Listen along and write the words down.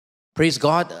Praise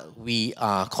God, we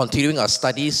are continuing our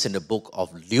studies in the book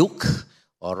of Luke,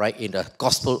 all right, in the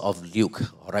Gospel of Luke,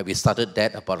 all right. We started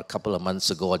that about a couple of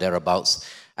months ago or thereabouts.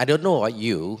 I don't know about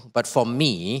you, but for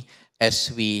me,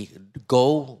 as we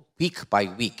go week by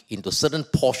week into certain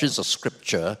portions of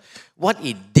Scripture, what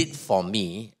it did for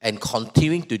me and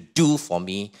continuing to do for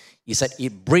me is that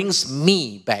it brings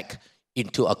me back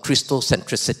into a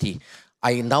Christocentricity.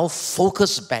 I now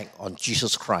focus back on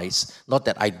Jesus Christ. Not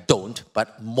that I don't,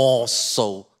 but more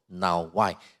so now.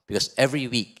 Why? Because every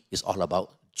week is all about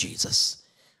Jesus.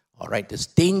 All right, this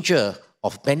danger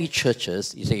of many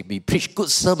churches is that we preach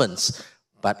good sermons,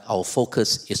 but our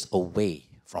focus is away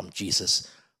from Jesus.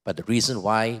 But the reason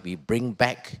why we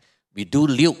do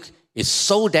Luke, is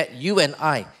so that you and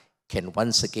I can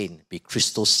once again be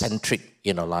Christocentric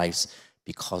in our lives,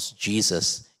 because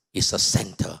Jesus is the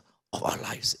center of our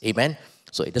lives. Amen?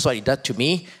 So that's what it does to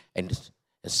me. And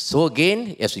so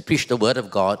again, as we preach the word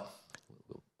of God,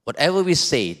 whatever we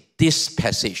say, this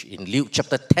passage in Luke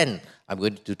chapter 10, I'm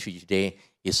going to do to you today,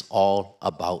 is all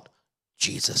about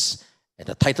Jesus. And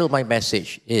the title of my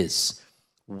message is,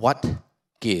 What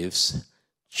Gives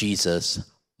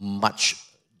Jesus Much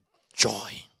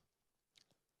Joy?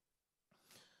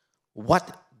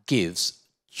 What gives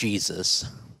Jesus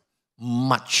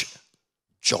much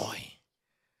joy?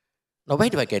 Now, where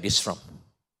do I get this from?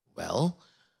 Well,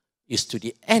 it's to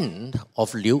the end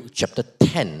of Luke chapter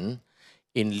 10.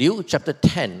 In Luke chapter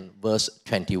 10, verse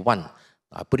 21.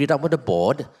 I put it up on the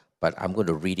board, but I'm going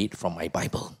to read it from my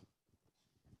Bible.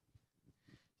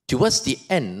 Towards the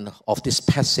end of this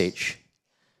passage,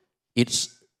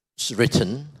 it's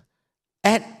written,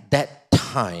 at that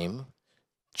time,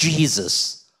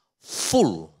 Jesus,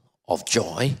 full of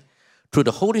joy, through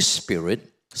the Holy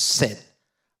Spirit, said,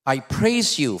 I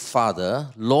praise you, Father,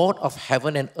 Lord of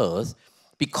heaven and earth,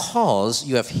 because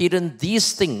you have hidden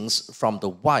these things from the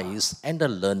wise and the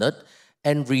learned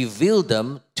and revealed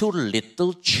them to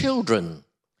little children.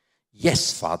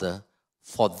 Yes, Father,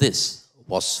 for this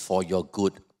was for your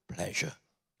good pleasure.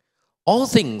 All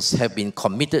things have been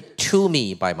committed to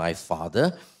me by my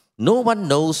Father. No one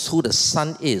knows who the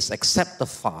Son is except the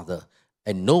Father,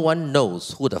 and no one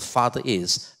knows who the Father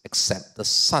is except the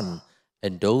Son,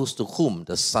 and those to whom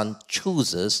the Son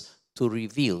chooses to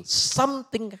reveal.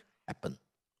 Something happened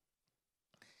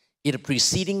in the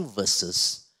preceding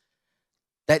verses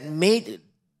that made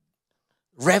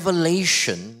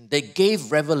revelation, they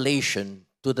gave revelation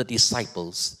to the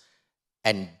disciples,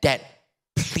 and that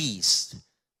pleased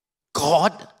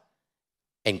God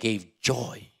and gave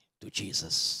joy to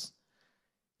Jesus.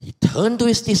 He turned to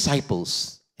his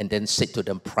disciples and then said to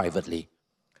them privately,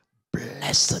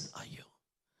 Blessed are you,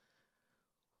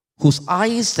 whose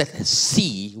eyes that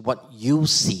see what you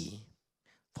see.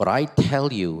 For I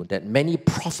tell you that many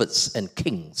prophets and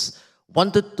kings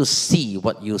wanted to see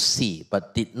what you see,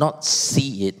 but did not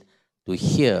see it, to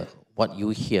hear what you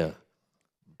hear,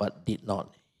 but did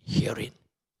not hear it.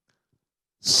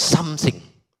 Something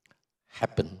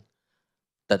happened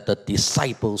that the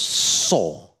disciples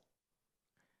saw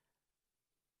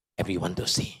and we want to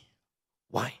see.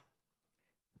 Why?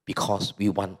 Because we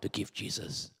want to give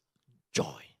Jesus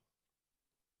joy.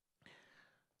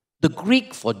 The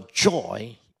Greek for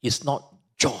joy is not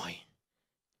joy.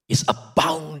 It's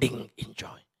abounding in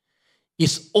joy.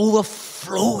 It's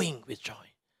overflowing with joy.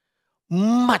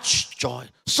 Much joy.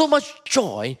 So much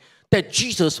joy that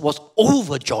Jesus was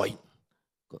overjoyed.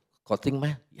 Got thing,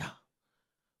 man? Yeah.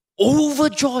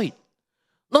 Overjoyed.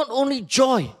 Not only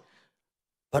joy,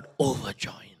 but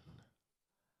overjoyed.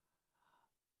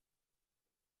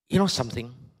 You know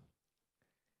something?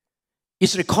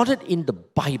 It's recorded in the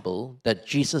Bible that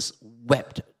Jesus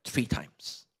wept 3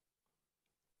 times.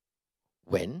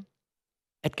 When?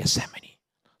 At Gethsemane.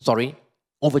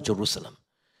 Over Jerusalem.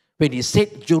 When he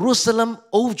said, Jerusalem,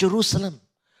 oh Jerusalem,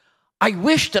 I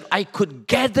wish that I could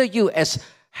gather you as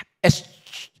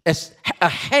a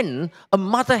hen, a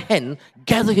mother hen,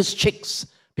 gather his chicks,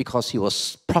 because he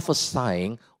was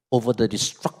prophesying over the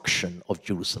destruction of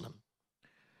Jerusalem.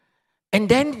 And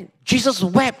then Jesus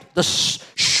wept, the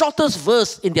shortest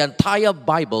verse in the entire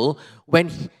Bible,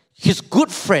 when his good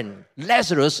friend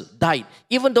Lazarus died,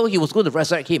 even though he was going to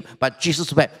resurrect him. But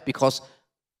Jesus wept because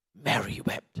Mary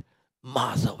wept,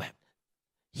 Martha wept,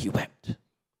 he wept.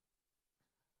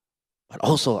 But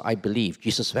also, I believe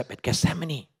Jesus wept at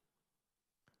Gethsemane.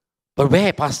 But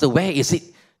where, Pastor, where is it?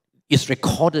 It's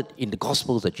recorded in the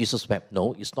Gospels that Jesus wept.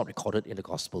 No, it's not recorded in the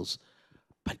Gospels.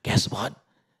 But guess what?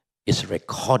 It's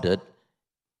recorded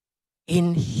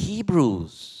in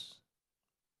Hebrews.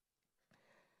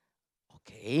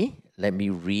 Okay, let me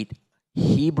read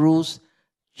Hebrews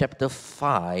chapter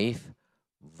 5,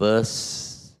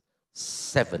 verse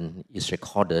 7 is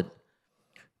recorded,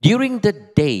 during the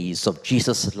days of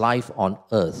Jesus' life on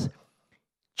earth,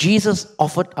 Jesus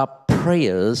offered up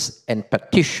prayers and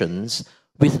petitions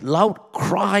with loud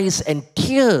cries and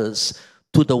tears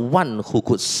to the one who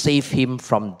could save him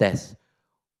from death.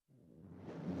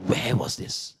 Where was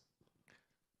this?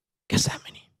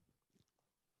 Gethsemane.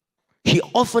 He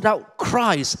offered out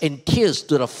cries and tears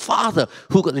to the Father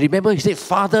who could, remember, he said,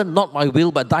 Father, not my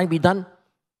will, but thine be done.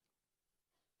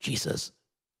 Jesus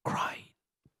cried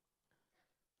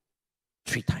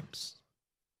 3 times.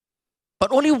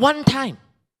 But only one time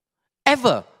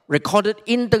ever recorded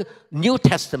in the New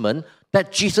Testament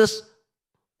that Jesus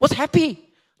was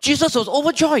happy. Jesus was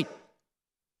overjoyed.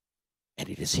 And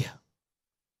it is here.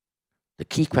 The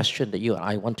key question that you and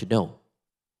I want to know,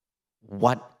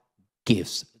 what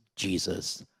gives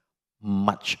Jesus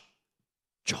much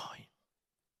joy?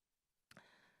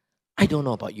 I don't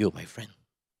know about you, my friend.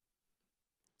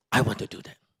 I want to do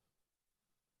that.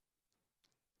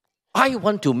 I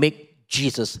want to make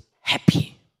Jesus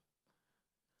happy.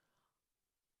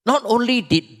 Not only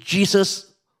did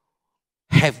Jesus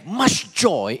have much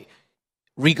joy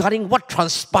regarding what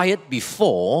transpired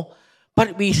before,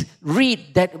 but we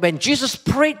read that when Jesus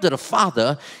prayed to the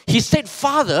Father, he said,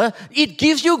 Father, it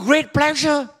gives you great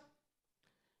pleasure.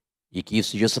 It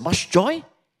gives you so much joy.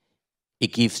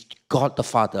 It gives God the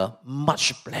Father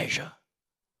much pleasure.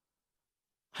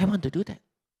 I want to do that.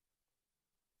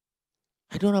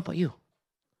 I don't know about you.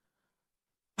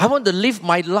 I want to live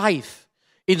my life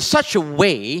in such a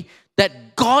way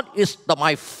that God is,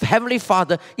 my Heavenly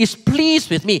Father is pleased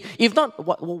with me. If not,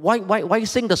 why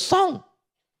sing the song?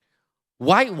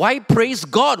 Why praise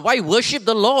God? Why worship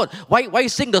the Lord? Why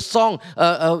sing the song?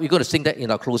 We're going to sing that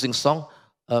in our closing song.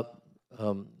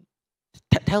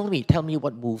 Tell me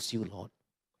what moves you, Lord.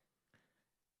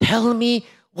 Tell me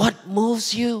what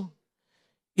moves you.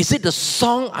 Is it the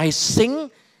song I sing?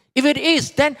 If it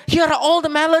is, then here are all the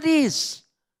melodies.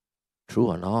 True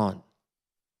or not?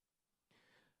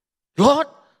 Lord,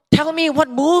 tell me what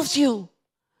moves you.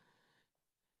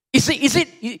 Is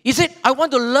it I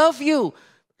want to love you,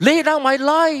 lay down my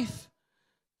life,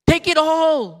 take it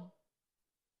all.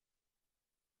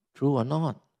 True or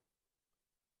not?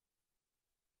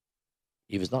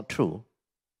 If it's not true,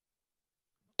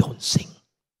 don't sing.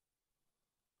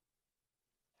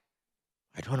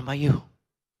 I don't know about you.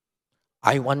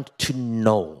 I want to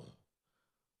know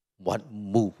what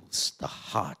moves the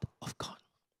heart of God.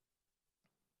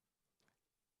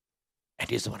 And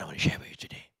this is what I want to share with you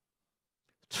today.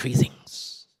 3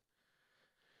 things.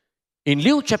 In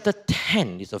Luke chapter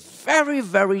 10, is a very,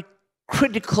 very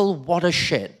critical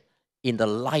watershed in the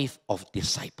life of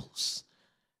disciples.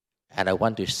 And I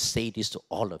want to say this to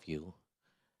all of you,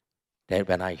 that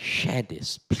when I share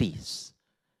this, please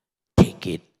take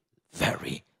it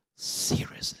very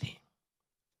seriously.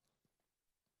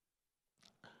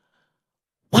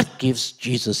 What gives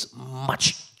Jesus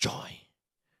much joy?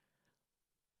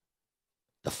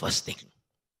 The first thing,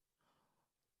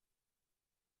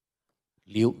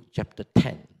 Luke chapter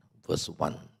 10, verse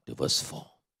 1 to verse 4.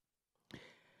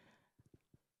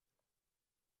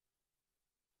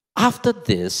 After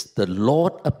this, the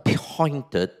Lord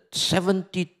appointed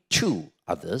 72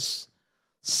 others,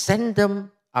 sent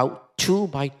them out 2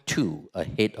 by 2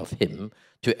 ahead of him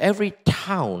to every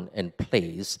town and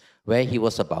place where he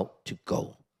was about to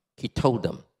go. He told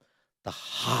them, the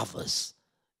harvest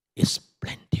is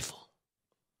plentiful,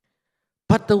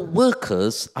 but the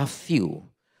workers are few.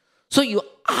 So you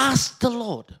ask the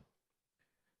Lord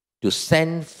to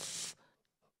send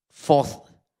forth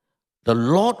the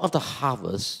Lord of the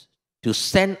harvest to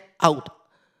send out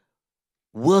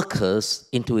workers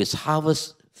into his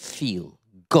harvest field.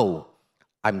 Go,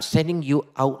 I'm sending you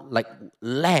out like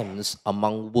lambs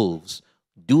among wolves.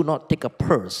 Do not take a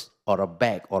purse or a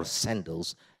bag or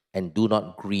sandals, and do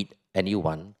not greet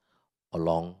anyone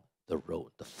along the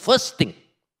road. The first thing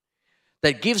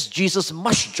that gives Jesus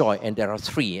much joy, and there are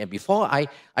 3. And before I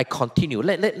continue,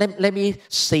 let me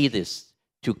say this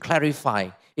to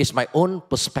clarify. It's my own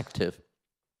perspective.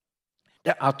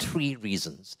 There are 3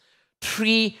 reasons.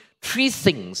 Three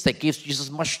things that gives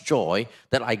Jesus much joy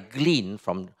that I glean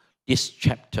from this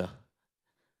chapter.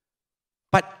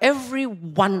 But every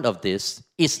one of this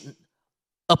is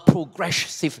a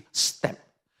progressive step.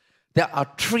 There are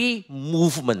 3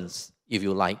 movements, if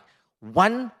you like.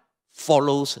 One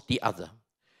follows the other.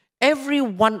 Every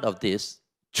one of these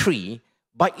 3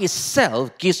 by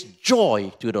itself gives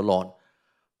joy to the Lord.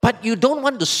 But you don't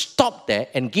want to stop there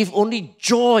and give only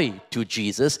joy to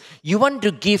Jesus. You want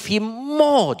to give him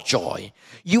more joy.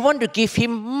 You want to give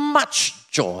him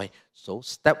much joy. So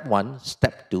step 1,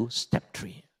 step 2, step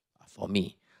 3. For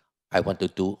me, I want to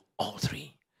do all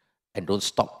three and don't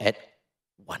stop at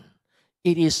one.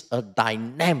 It is a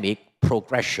dynamic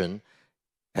progression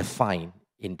I find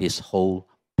in this whole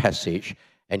passage.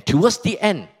 And towards the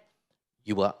end,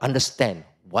 you will understand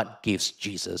what gives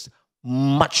Jesus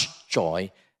much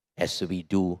joy as we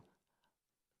do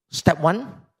step 1,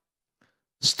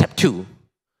 step 2,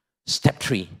 step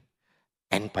 3,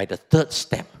 and by the third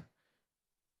step,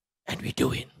 and we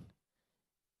do it,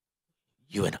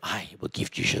 you and I will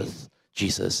give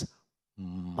Jesus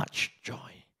much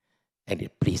joy, and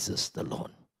it pleases the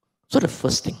Lord. So the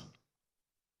first thing,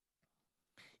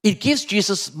 it gives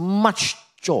Jesus much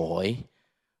joy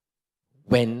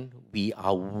when we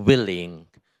are willing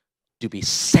to be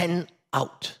sent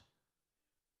out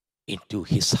into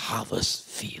his harvest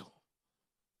field.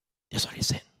 That's what he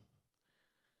said.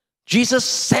 Jesus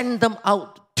sent them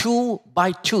out 2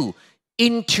 by 2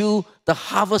 into the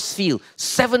harvest field.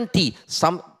 70,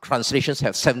 some translations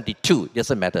have 72, it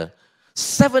doesn't matter.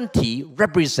 70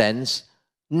 represents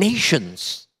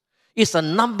nations. It's a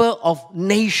number of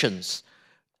nations.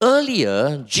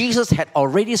 Earlier, Jesus had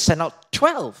already sent out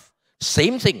 12.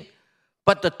 Same thing.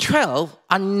 But the 12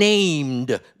 are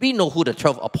named. We know who the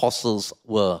 12 apostles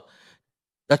were.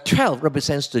 The 12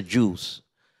 represents the Jews.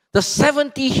 The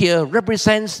 70 here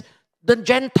represents the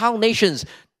Gentile nations.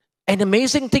 And the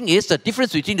amazing thing is, the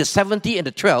difference between the 70 and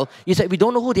the 12 is that we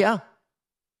don't know who they are.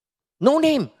 No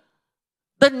name.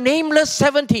 The nameless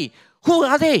 70. Who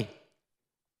are they?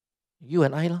 You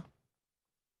and I, lah.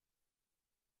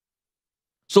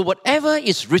 So whatever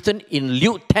is written in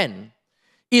Luke 10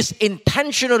 is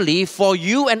intentionally for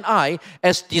you and I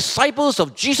as disciples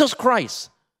of Jesus Christ.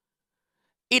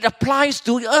 It applies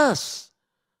to us.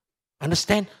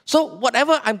 Understand? So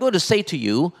whatever I'm going to say to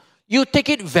you, you take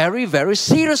it very, very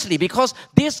seriously because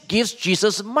this gives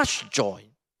Jesus much joy.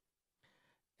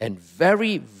 And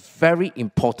very, very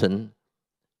important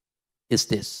is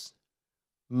this.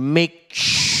 Make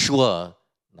sure,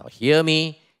 now hear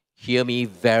me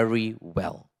very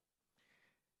well.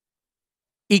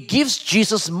 It gives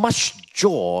Jesus much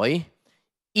joy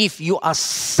if you are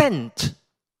sent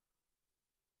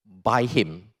by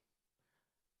him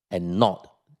and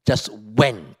not just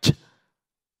went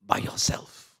by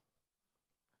yourself.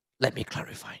 Let me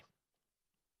clarify.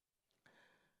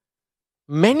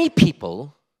 Many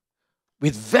people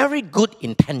with very good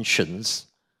intentions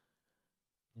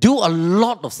do a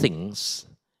lot of things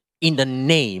in the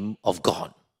name of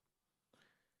God.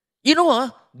 You know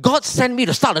what? God sent me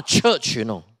to start a church, you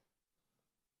know.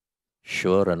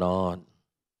 Sure or not.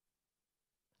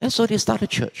 And so they started a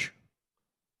church.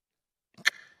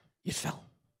 It fell.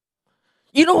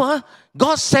 You know what?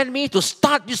 God sent me to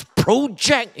start this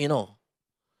project, you know.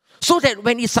 So that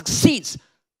when it succeeds,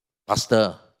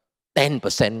 Pastor,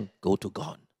 10% go to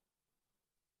God.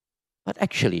 But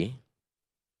actually,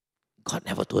 God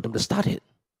never told them to start it.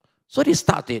 So they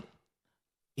started,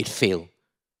 it failed,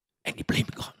 and they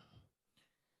blamed God.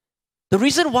 The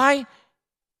reason why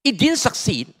it didn't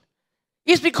succeed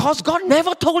is because God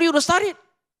never told you to start it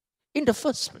in the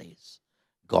first place.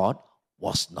 God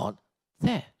was not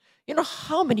there. You know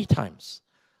how many times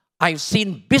I've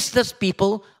seen business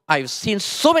people, I've seen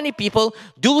so many people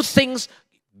do things,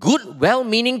 good,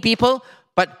 well-meaning people,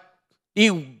 but they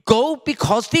go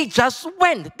because they just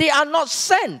went. They are not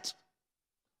sent.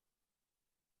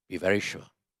 Be very sure.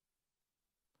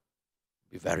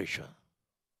 Be very sure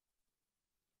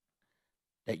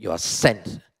that you are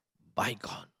sent by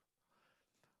God.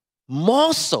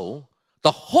 More so,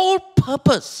 the whole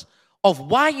purpose of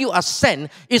why you are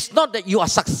sent is not that you are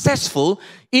successful.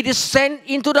 It is sent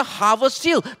into the harvest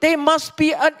field. There must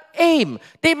be an aim.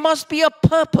 There must be a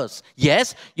purpose.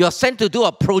 Yes, you are sent to do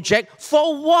a project.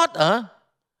 For what?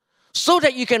 So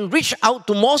that you can reach out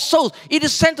to more souls. It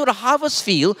is sent to the harvest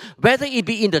field, whether it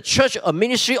be in the church or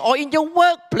ministry or in your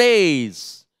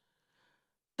workplace.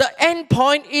 The end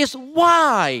point is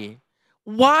why.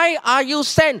 Why are you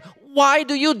sent? Why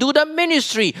do you do the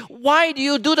ministry? Why do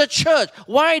you do the church?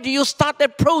 Why do you start the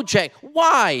project?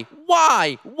 Why?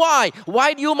 Why? Why?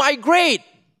 Why do you migrate?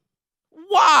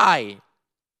 Why?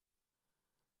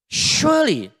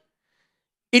 Surely,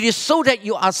 it is so that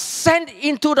you are sent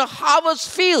into the harvest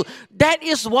field. That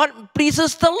is what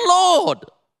pleases the Lord.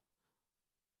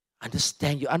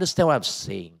 You understand what I'm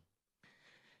saying?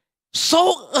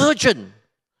 So urgent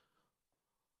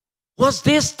was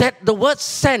this that the word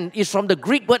sent is from the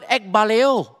Greek word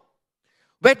ekbaleo,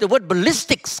 where the word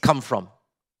ballistics come from.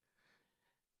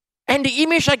 And the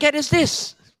image I get is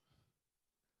this.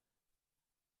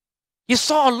 You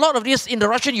saw a lot of this in the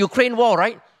Russian-Ukraine war,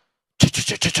 right?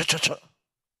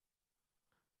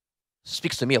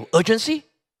 Speaks to me of urgency,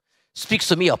 speaks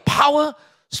to me of power,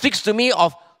 speaks to me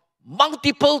of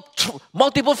multiple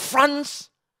fronts.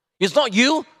 It's not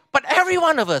you, but every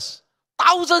one of us,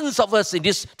 thousands of us in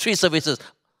these 3 services,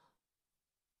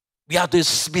 we are to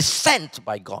be sent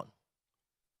by God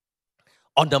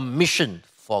on the mission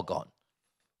for God.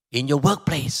 In your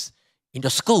workplace, in your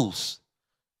schools,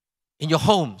 in your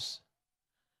homes.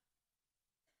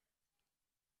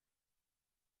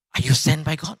 Are you sent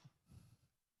by God?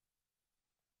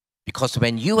 Because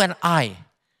when you and I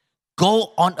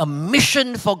go on a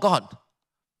mission for God,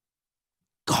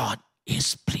 God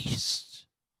is pleased.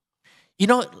 You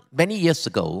know, many years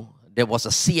ago, there was a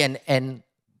CNN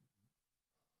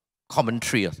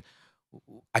commentary.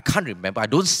 I can't remember. I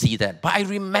don't see that. But I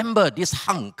remember this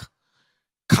hunk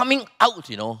coming out,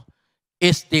 you know,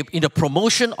 is in the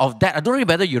promotion of that. I don't know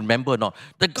whether you remember or not.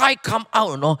 The guy come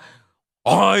out, you know,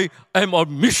 I am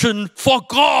on mission for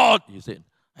God. He said,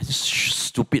 is this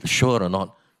stupid, sure or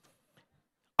not?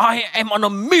 I am on a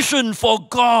mission for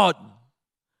God.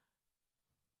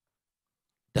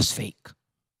 That's fake.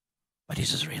 But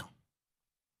this is real.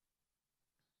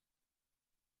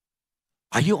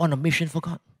 Are you on a mission for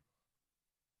God?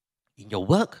 In your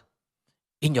work,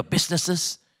 in your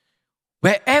businesses,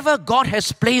 wherever God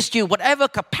has placed you, whatever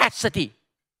capacity,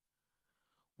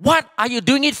 what are you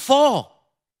doing it for?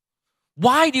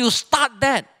 Why do you start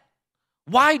that?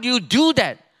 Why do you do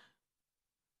that?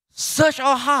 Search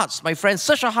our hearts, my friends,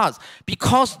 search our hearts,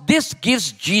 because this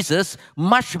gives Jesus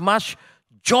much, much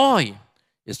joy.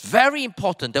 It's very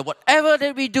important that whatever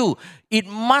that we do, it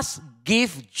must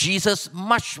give Jesus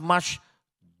much, much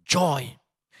joy.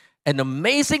 An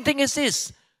amazing thing is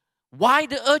this. Why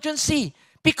the urgency?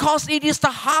 Because it is the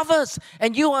harvest.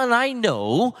 And you and I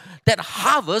know that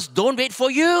harvest don't wait for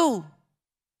you.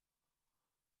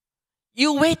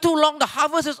 You wait too long, the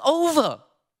harvest is over.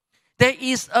 There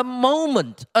is a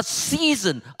moment, a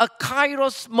season, a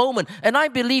kairos moment. And I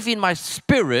believe in my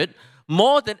spirit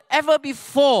more than ever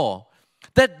before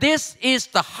that this is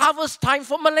the harvest time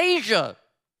for Malaysia.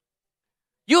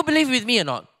 You believe with me or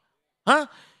not? Huh?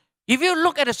 If you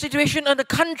look at the situation in the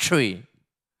country,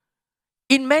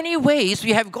 in many ways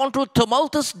we have gone through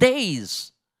tumultuous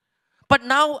days. But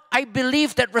now I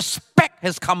believe that respect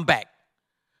has come back.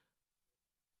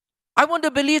 I want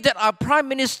to believe that our Prime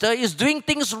Minister is doing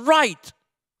things right,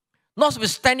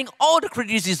 notwithstanding all the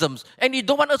criticisms. And you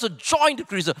don't want us to join the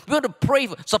criticism. We want to pray,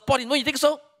 support him. Don't you think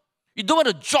so? You don't want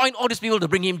to join all these people to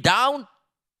bring him down.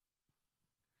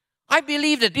 I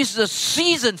believe that this is a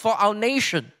season for our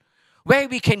nation where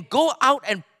we can go out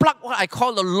and pluck what I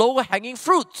call the low-hanging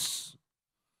fruits.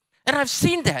 And I've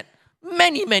seen that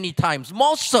many, many times,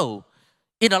 more so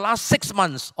in the last 6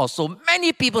 months or so.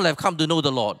 Many people have come to know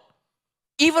the Lord.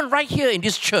 Even right here in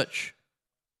this church.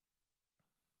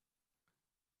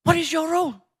 What is your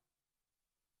role?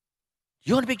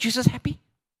 You want to make Jesus happy?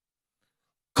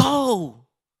 Go.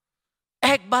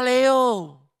 Act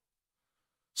baleo.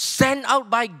 Sent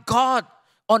out by God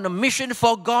on a mission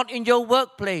for God in your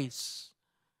workplace.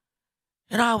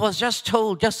 And I was just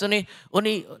told, just only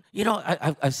you know,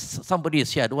 somebody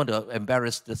is here. I don't want to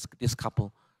embarrass this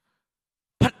couple.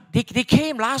 But they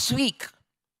came last week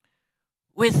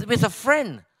with a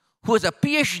friend who is a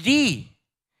PhD,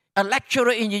 a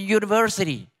lecturer in a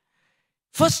university.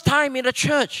 First time in the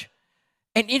church.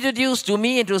 And introduced to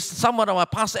me and to someone of our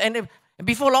pastor. And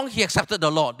before long, he accepted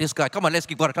the Lord. This guy, come on, let's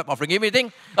give God a clap offering.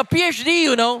 Everything. A PhD,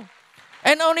 you know.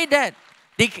 And not only that,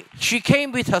 she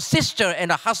came with her sister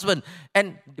and her husband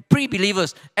and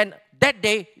pre-believers. And that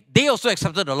day, they also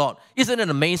accepted the Lord. Isn't it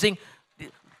amazing?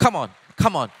 Come on,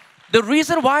 come on. The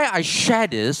reason why I share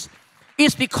this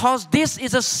is because this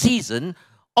is a season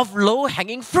of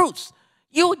low-hanging fruits.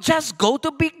 You just go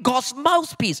to be God's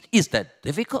mouthpiece. Is that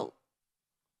difficult?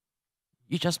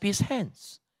 You just be His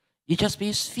hands. You just be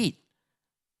His feet.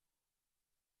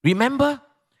 Remember,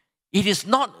 it is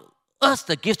not us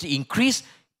that gives the increase.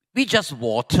 We just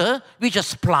water, we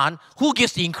just plant. Who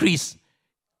gives the increase?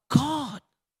 God.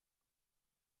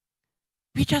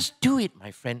 We just do it,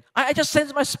 my friend. I just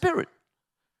sense my spirit.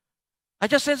 I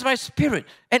just sense my spirit.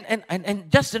 And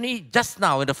just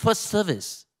now in the first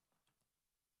service,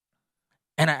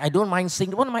 and I don't mind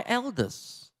saying, one of my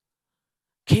elders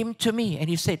came to me and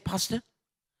he said, Pastor,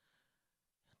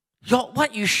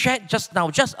 what you shared just now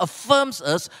just affirms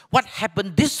us what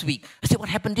happened this week. I said, what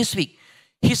happened this week?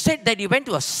 He said that he went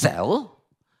to a cell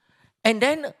and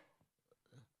then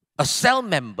a cell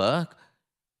member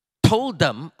told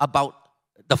them about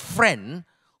the friend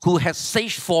who has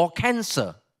stage 4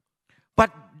 cancer.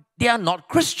 But they are not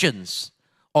Christians.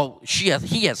 Or he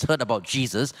has heard about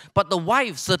Jesus, but the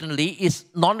wife certainly is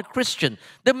non-Christian.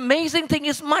 The amazing thing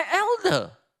is my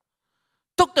elder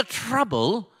took the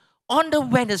trouble on the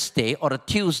Wednesday or the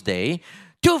Tuesday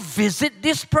to visit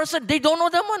this person. They don't know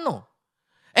them, no.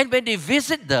 And when they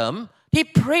visit them, he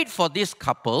prayed for this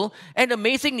couple. And the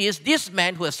amazing is, this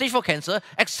man who has stage 4 cancer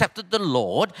accepted the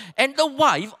Lord, and the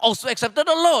wife also accepted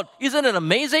the Lord. Isn't it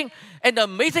amazing? And the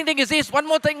amazing thing is this, one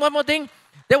more thing.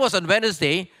 That was on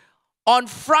Wednesday. On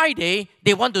Friday,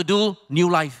 they want to do new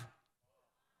life.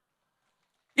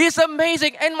 It's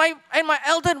amazing. And my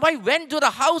elder wife went to the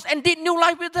house and did new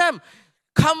life with them.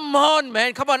 Come on,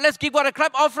 man. Come on, let's give God a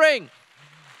clap offering.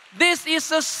 This is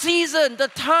the season, the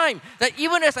time, that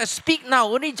even as I speak now,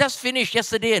 only just finished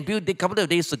yesterday and a couple of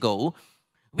days ago,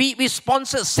 we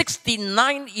sponsored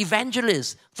 69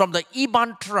 evangelists from the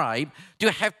Iban tribe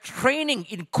to have training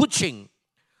in Kuching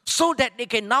so that they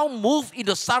can now move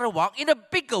into Sarawak in a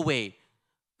bigger way.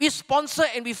 We sponsor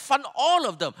and we fund all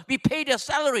of them. We pay their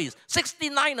salaries,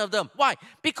 69 of them. Why?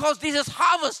 Because this is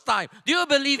harvest time. Do you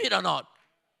believe it or not?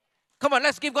 Come on,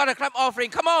 let's give God a clap offering.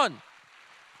 Come on.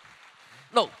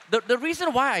 No, the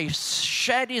reason why I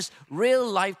share these real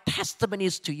life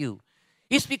testimonies to you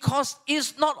is because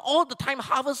it's not all the time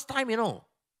harvest time, you know.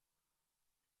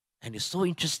 And it's so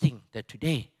interesting that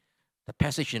today, the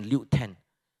passage in Luke 10,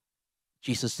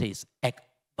 Jesus says, "Ek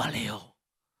baleo."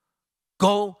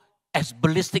 Go as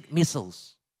ballistic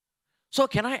missiles. So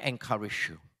can I encourage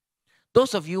you,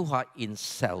 those of you who are in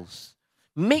cells,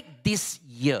 make this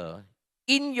year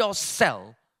in your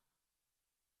cell,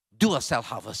 do a cell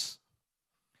harvest.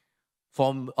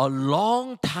 For a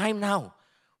long time now,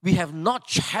 we have not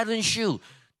challenged you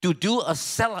to do a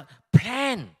cell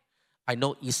plan. I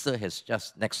know Easter has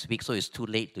just next week, so it's too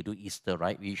late to do Easter,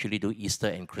 right? We usually do Easter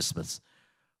and Christmas.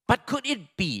 But could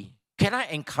it be, can I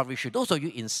encourage you, those of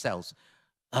you in cells,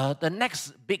 the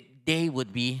next big day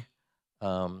would be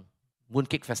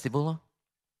Mooncake Festival.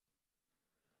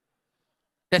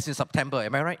 That's in September,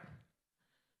 am I right?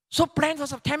 So plan for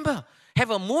September. Have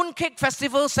a Mooncake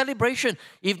Festival celebration.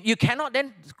 If you cannot,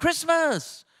 then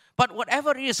Christmas. But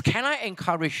whatever it is, can I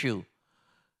encourage you?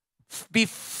 Be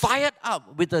fired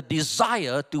up with a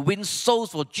desire to win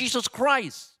souls for Jesus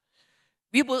Christ.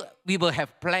 We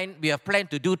have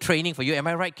planned to do training for you. Am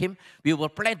I right, Kim? We will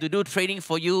plan to do training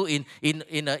for you in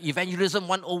Evangelism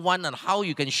 101 on how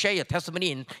you can share your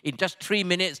testimony in just 3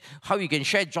 minutes, how you can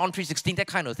share John 3:16, that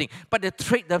kind of thing. But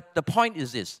the point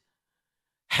is this.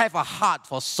 Have a heart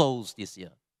for souls this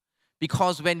year.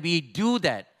 Because when we do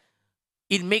that,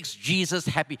 it makes Jesus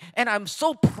happy. And I'm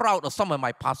so proud of some of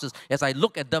my pastors as I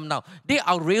look at them now. They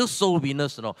are real soul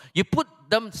winners, you know. You put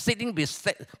them sitting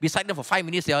beside them for 5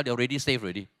 minutes, they're already saved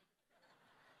already.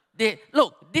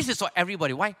 Look, this is for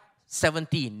everybody. Why?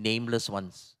 70 nameless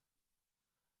ones.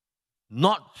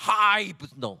 Not high,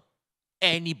 but no.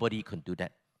 Anybody can do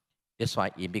that. That's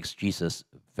why it makes Jesus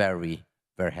very,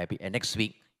 very happy. And next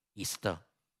week, Easter.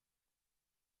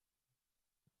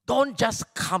 Don't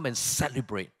just come and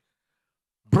celebrate.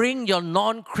 Bring your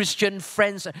non-Christian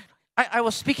friends. I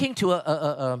was speaking to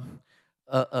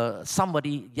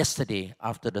somebody yesterday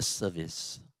after the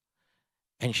service,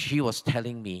 and she was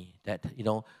telling me that, you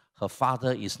know, her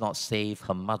father is not saved,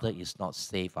 her mother is not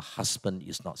saved, her husband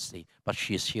is not saved, but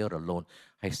she is here alone.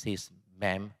 I says,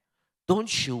 ma'am,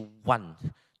 don't you want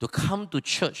to come to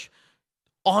church,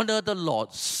 honor the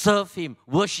Lord, serve Him,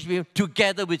 worship Him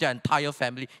together with your entire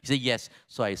family? He said, yes.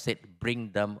 So I said,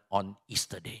 bring them on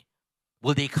Easter Day.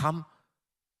 Will they come?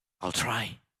 I'll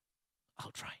try.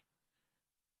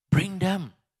 Bring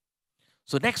them.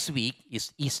 So next week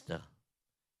is Easter,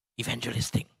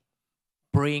 evangelistic.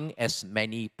 Bring as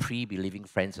many pre-believing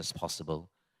friends as possible.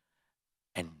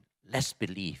 And let's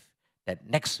believe that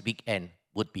next weekend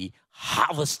would be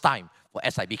harvest time for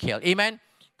SIBKL. Amen?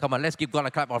 Come on, let's give God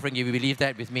a clap offering if you believe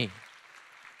that with me.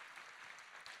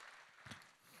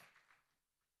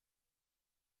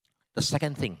 The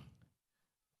second thing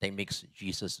that makes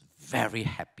Jesus very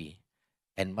happy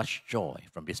and much joy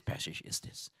from this passage is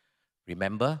this.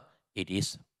 Remember, it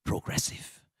is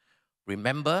progressive.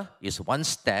 Remember, it's one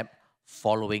step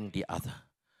following the other.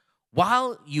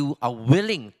 While you are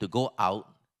willing to go out,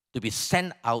 to be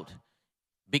sent out,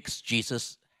 makes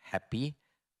Jesus happy,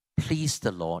 please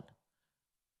the Lord,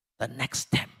 the next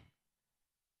step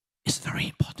is very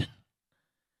important.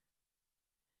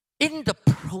 In the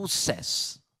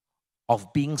process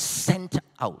of being sent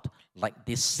out like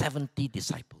these 70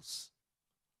 disciples,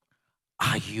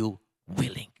 are you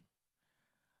willing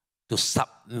to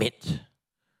submit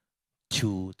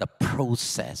to the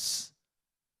process?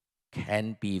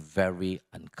 Can be very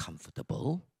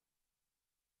uncomfortable.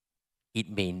 It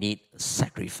may need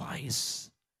sacrifice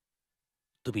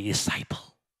to be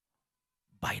discipled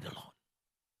by the Lord.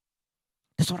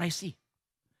 That's what I see.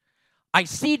 I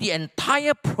see the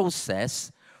entire process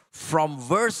from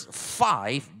verse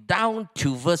 5 down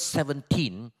to verse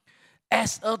 17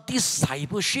 as a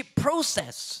discipleship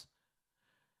process.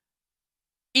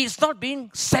 It's not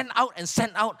being sent out,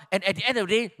 and at the end of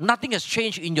the day, nothing has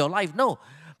changed in your life. No.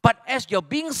 But as you're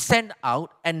being sent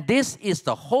out, and this is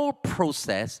the whole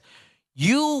process,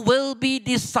 you will be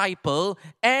discipled,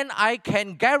 and I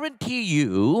can guarantee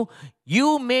you,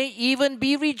 you may even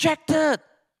be rejected.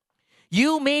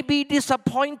 You may be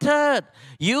disappointed.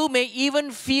 You may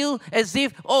even feel as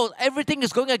if, oh, everything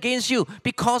is going against you,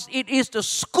 because it is the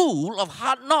school of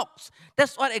hard knocks.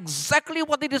 That's exactly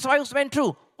what the disciples went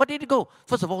through. What did it go?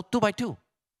 First of all, 2 by 2.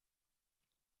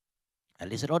 I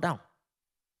list it all down.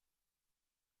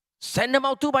 Send them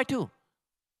out 2 by 2.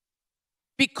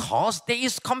 Because there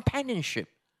is companionship.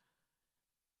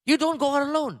 You don't go out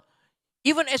alone.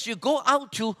 Even as you go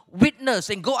out to witness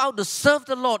and go out to serve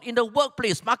the Lord in the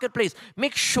workplace, marketplace,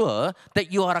 make sure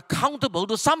that you are accountable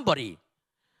to somebody.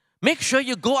 Make sure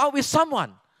you go out with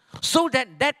someone so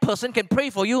that that person can pray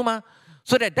for you,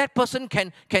 so that that person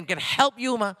can help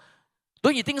you.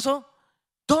 Don't you think so?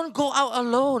 Don't go out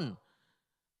alone.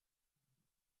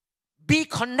 Be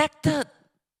connected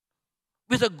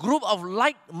with a group of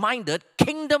like-minded,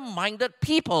 kingdom-minded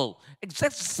people. It's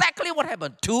exactly what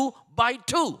happened, 2 by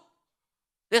 2.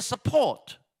 There's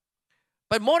support.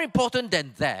 But more important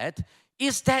than that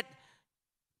is that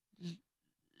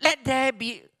let there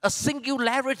be a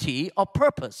singularity of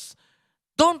purpose.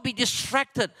 Don't be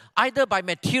distracted either by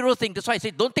material things. That's why I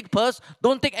say don't take purse,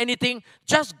 don't take anything.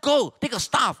 Just go, take a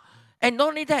staff. And not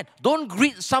only that, don't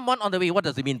greet someone on the way. What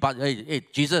does it mean? But hey,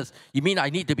 Jesus, you mean I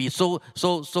need to be so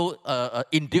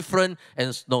indifferent?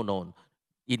 And no.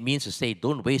 It means to say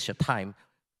don't waste your time.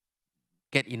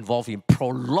 Get involved in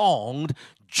prolonged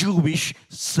Jewish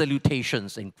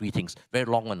salutations and greetings. Very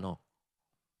long one, no.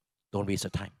 Don't waste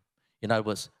your time. In other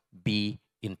words, be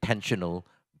intentional,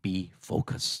 be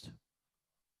focused.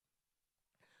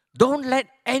 Don't let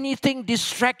anything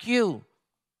distract you.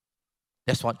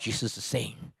 That's what Jesus is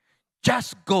saying.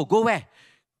 Just go. Go where?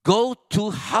 Go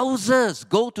to houses.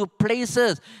 Go to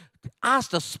places.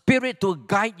 Ask the Spirit to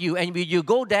guide you. And when you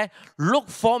go there, look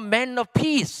for men of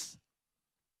peace.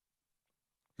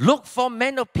 Look for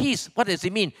men of peace. What does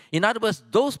it mean? In other words,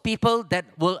 those people that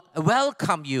will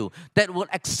welcome you, that will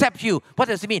accept you. What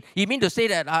does it mean? You mean to say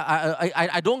that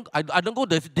I don't go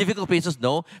to difficult places?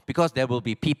 No, because there will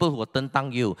be people who will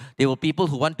tentang you. There will be people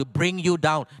who want to bring you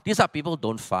down. These are people who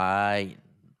don't fight.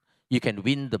 You can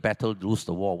win the battle, lose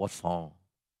the war. What for?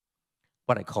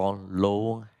 What I call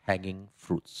low-hanging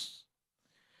fruits.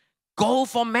 Go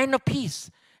for men of peace.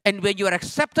 And when you are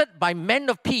accepted by men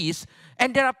of peace,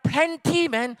 and there are plenty,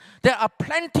 man, there are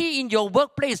plenty in your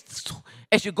workplace.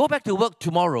 As you go back to work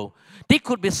tomorrow, there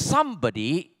could be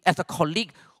somebody as a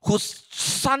colleague whose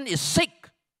son is sick.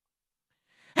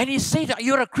 And he said,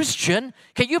 you're a Christian,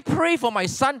 can you pray for my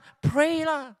son? Pray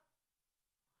lah.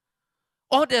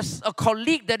 Or there's a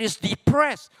colleague that is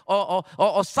depressed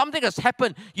or something has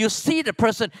happened. You see the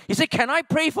person, you say, can I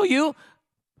pray for you?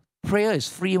 Prayer is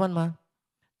free one, man.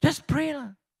 Just pray lah.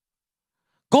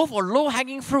 Go for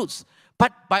low-hanging fruits.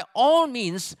 But by all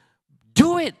means,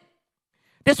 do it.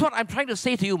 That's what I'm trying to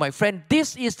say to you, my friend.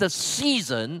 This is the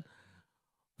season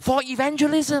for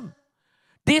evangelism.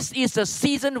 This is the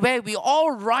season where we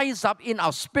all rise up in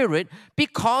our spirit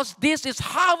because this is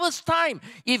harvest time.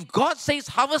 If God says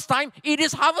harvest time, it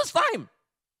is harvest time.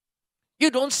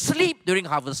 You don't sleep during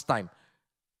harvest time.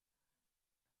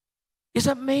 It's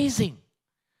amazing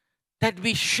that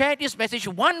we share this message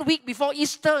 1 week before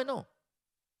Easter,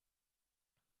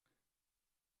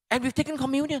 And we've taken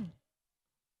communion.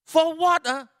 For what?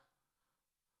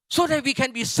 So that we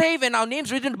can be saved and our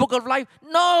names written in the book of life?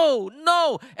 No.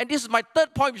 And this is my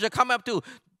third point which I come up to.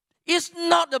 It's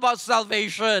not about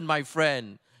salvation, my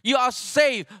friend. You are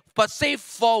saved, but saved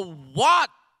for what?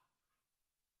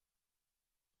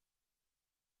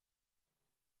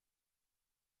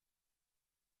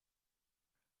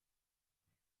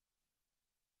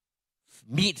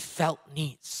 Meet felt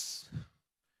needs.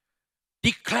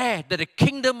 Declare that the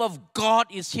kingdom of God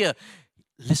is here.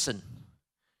 Listen,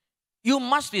 you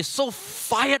must be so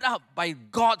fired up by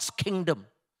God's kingdom,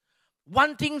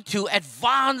 wanting to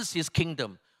advance His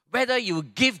kingdom. Whether you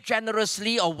give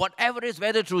generously or whatever it is,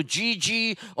 whether through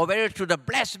GG or whether through the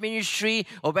blessed ministry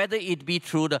or whether it be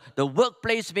through the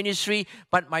workplace ministry.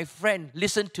 But my friend,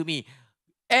 listen to me.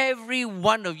 Every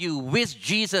one of you with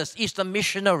Jesus is the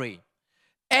missionary.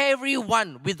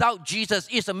 Everyone without Jesus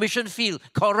is a mission field,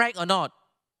 correct or not?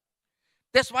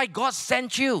 That's why God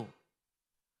sent you.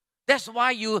 That's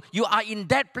why you are in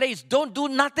that place. Don't do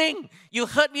nothing. You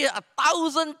heard me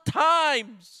 1,000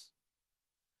 times.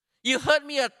 You heard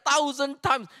me 1,000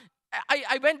 times.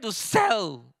 I went to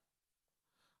sell.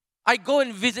 I go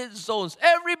and visit zones.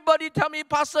 Everybody tell me,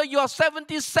 Pastor, you are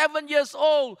 77 years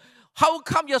old. How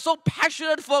come you're so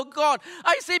passionate for God?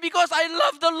 I say, because I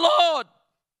love the Lord.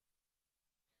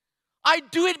 I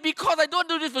do it because I don't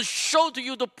do this to show to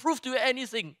you, to prove to you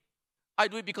anything. I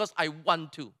do it because I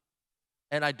want to.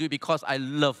 And I do it because I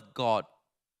love God.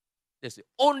 That's the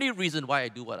only reason why I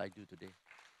do what I do today.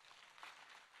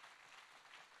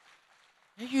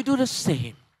 And you do the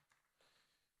same.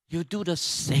 You do the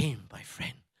same, my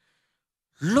friend.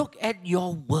 Look at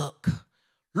your work.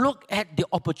 Look at the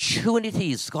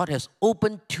opportunities God has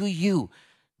opened to you.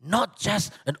 Not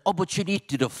just an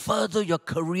opportunity to further your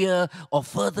career or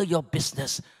further your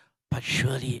business, but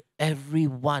surely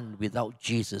everyone without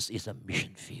Jesus is a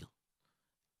mission field.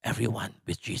 Everyone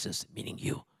with Jesus, meaning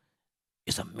you,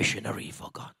 is a missionary for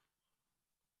God.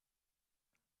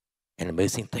 And the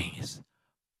amazing thing is,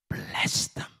 bless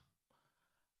them.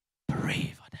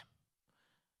 Pray for them.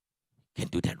 You can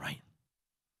do that, right?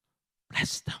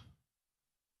 Bless them.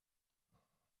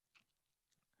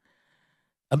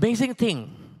 Amazing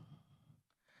thing,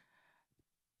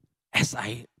 as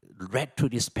I read through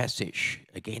this passage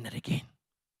again and again,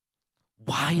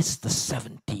 why is the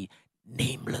 70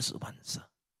 nameless ones?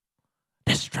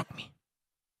 That struck me.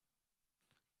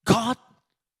 God,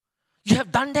 you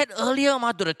have done that earlier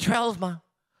to the 12.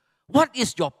 What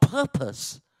is your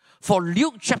purpose for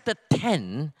Luke chapter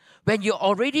 10 when you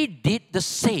already did the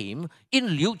same in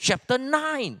Luke chapter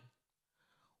 9?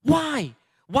 Why?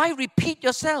 Why repeat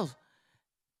yourself?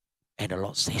 And the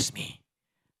Lord says to me,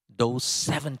 those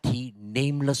 70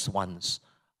 nameless ones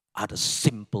are the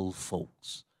simple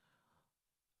folks.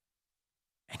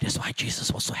 And that's why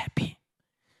Jesus was so happy.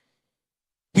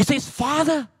 He says,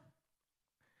 Father,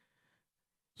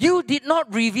 you did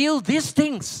not reveal these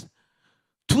things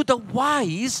to the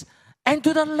wise and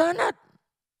to the learned.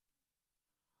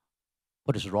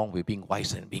 What is wrong with being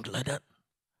wise and being learned?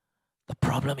 The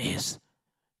problem is,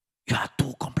 you are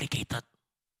too complicated.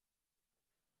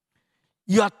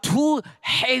 You are too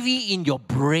heavy in your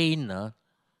brain that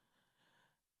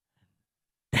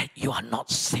you are not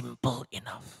simple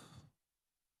enough.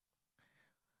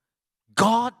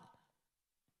 God,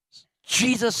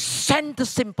 Jesus sent the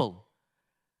simple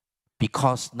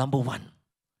because, number one,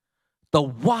 the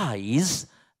wise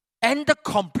and the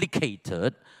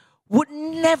complicated would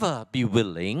never be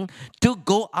willing to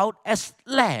go out as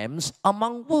lambs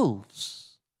among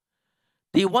wolves.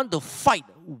 They want to fight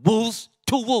wolves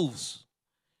to wolves.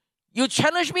 You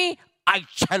challenge me, I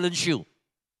challenge you.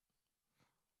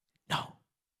 No.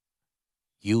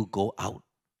 You go out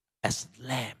as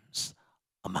lambs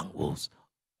among wolves.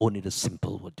 Only the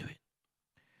simple will do it.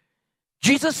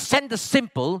 Jesus sent the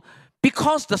simple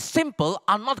because the simple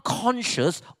are not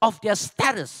conscious of their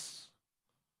status.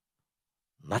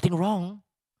 Nothing wrong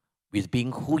with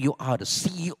being who you are, the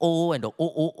CEO and the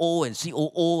OOO and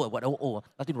COO and whatever.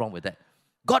 Nothing wrong with that.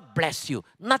 God bless you.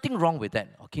 Nothing wrong with that.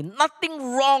 Okay,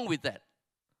 nothing wrong with that.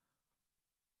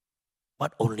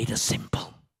 But only the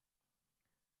simple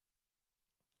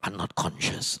are not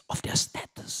conscious of their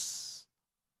status.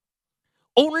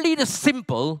 Only the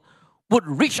simple would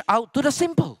reach out to the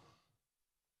simple.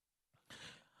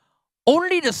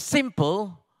 Only the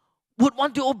simple would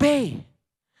want to obey.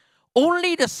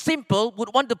 Only the simple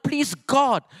would want to please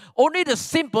God. Only the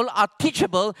simple are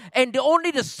teachable, and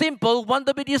only the simple want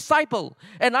to be discipled.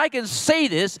 And I can say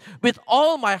this with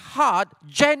all my heart,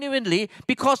 genuinely,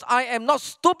 because I am not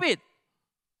stupid.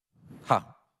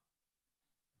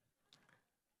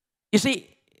 You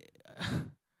see,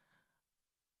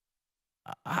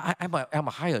 I'm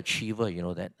a high achiever, you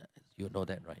know that. You know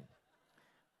that, right?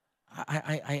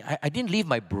 I didn't leave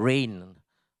my brain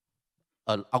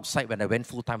outside when I went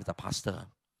full-time with the pastor.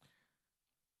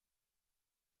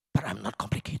 But I'm not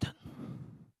complicated.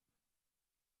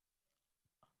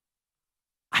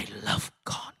 I love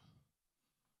God.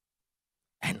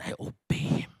 And I obey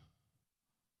Him.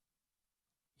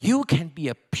 You can be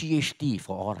a PhD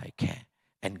for all I care.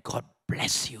 And God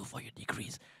bless you for your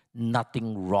degrees.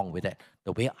 Nothing wrong with that.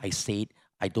 The way I say it,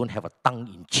 I don't have a tongue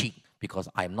in cheek because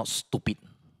I'm not stupid.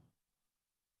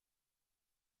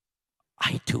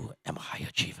 I too am a high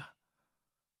achiever.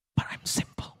 But I'm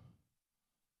simple.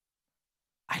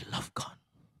 I love God.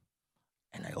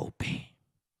 And I obey.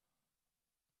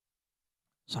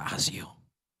 So I ask you,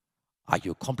 are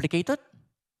you complicated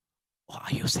or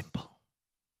are you simple?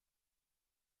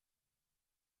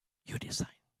 You decide.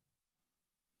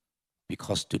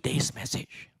 Because today's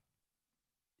message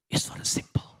is for the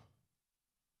simple.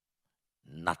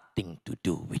 Nothing to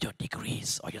do with your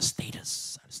degrees or your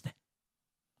status. Understand?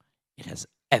 It has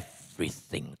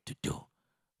everything to do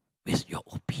with your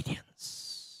obedience.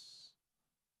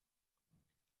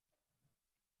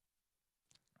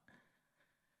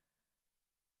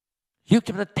 Luke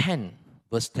chapter 10,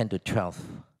 verse 10 to 12.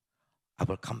 I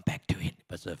will come back to it,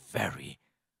 but it's a very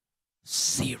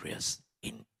serious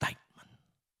indictment.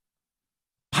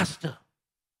 Pastor,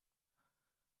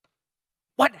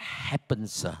 what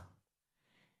happens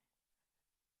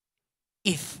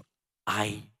if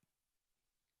I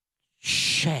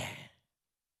share?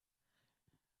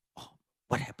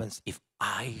 What happens if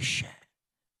I share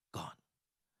God?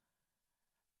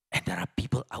 And there are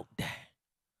people out there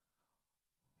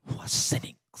who are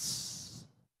cynics.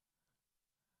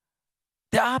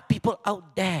 There are people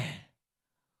out there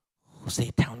who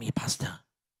say, tell me, Pastor,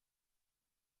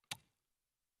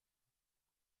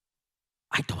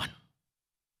 I don't want.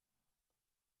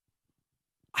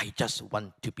 I just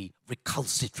want to be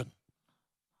recalcitrant.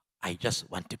 I just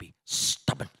want to be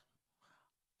stubborn.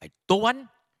 I don't want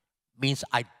means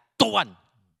I don't want.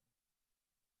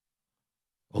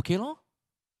 Okay, Lord?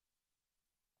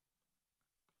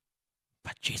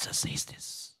 But Jesus says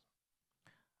this,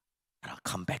 and I'll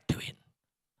come back to it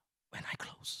when I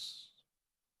close.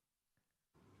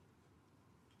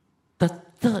 The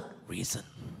third reason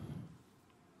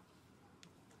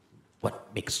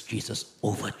what makes Jesus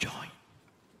overjoyed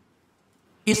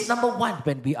is number one,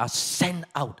 when we are sent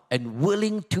out and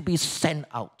willing to be sent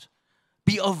out,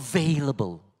 be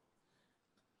available.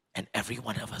 And every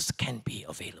one of us can be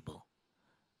available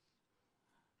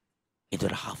into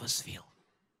the harvest field.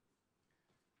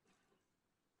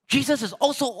 Jesus is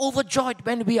also overjoyed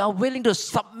when we are willing to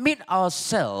submit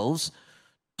ourselves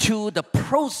to the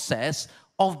process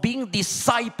of being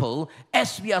disciple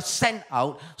as we are sent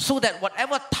out, so that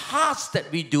whatever task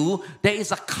that we do, there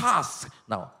is a task.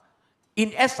 Now,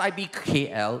 in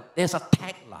SIBKL, there's a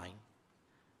tagline,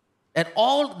 and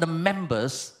all the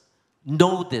members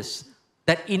know this,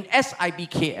 that in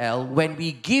SIBKL, when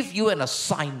we give you an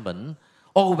assignment,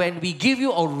 or when we give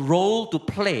you a role to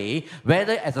play,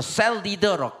 whether as a cell leader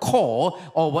or a core,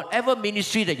 or whatever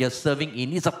ministry that you're serving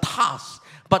in, is a task.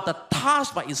 But the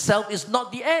task by itself is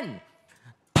not the end.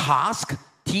 Task,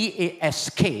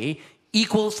 T-A-S-K,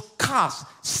 equals cask,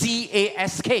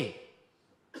 C-A-S-K.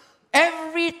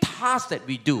 Every task that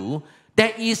we do,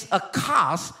 there is a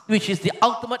cask, which is the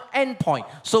ultimate endpoint.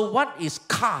 So what is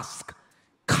cask?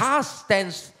 Cask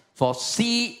stands for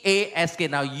C-A-S-K.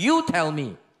 Now you tell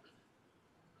me.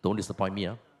 Don't disappoint me,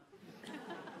 huh?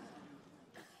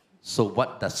 So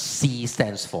what does C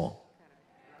stands for?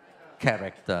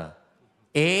 Character.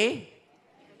 A,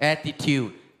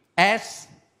 attitude. S,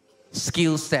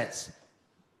 skill sets.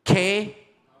 K,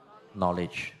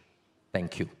 knowledge.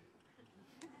 Thank you.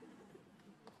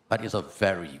 But it's a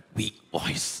very weak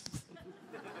voice.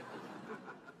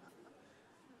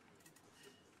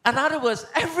 In other words,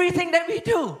 everything that we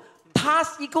do,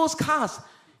 task equals task,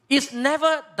 is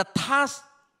never the task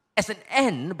as an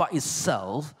end by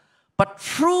itself, but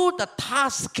through the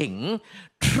tasking,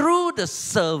 through the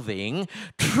serving,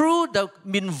 through the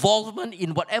involvement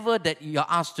in whatever that you're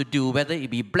asked to do, whether it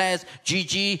be bless,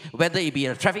 GG, whether it be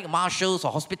a traffic marshals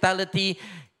or hospitality,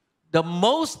 the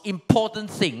most important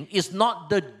thing is not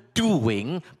the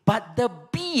doing, but the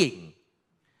being.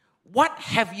 What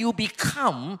have you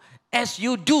become as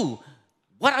you do?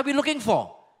 What are we looking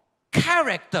for?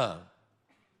 Character.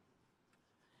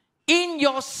 In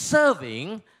your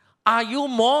serving, are you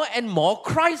more and more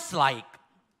Christ-like?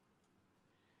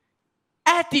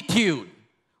 Attitude.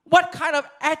 What kind of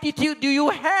attitude do you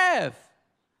have?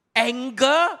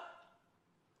 Anger?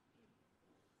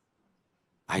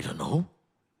 I don't know.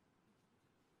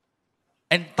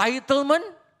 Entitlement?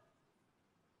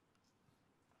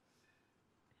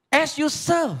 As you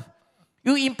serve,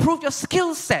 you improve your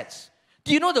skill sets.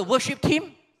 Do you know the worship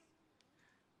team?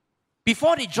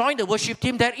 Before they join the worship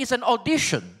team, there is an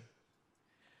audition.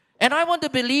 And I want to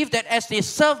believe that as they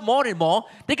serve more and more,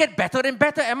 they get better and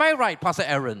better. Am I right, Pastor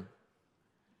Aaron?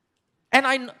 And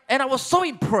I was so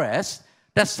impressed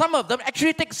that some of them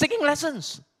actually take singing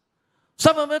lessons.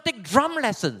 Some of them take drum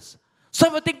lessons.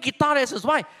 Some of them take guitar lessons.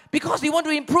 Why? Because they want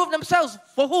to improve themselves.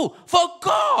 For who? For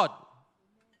God.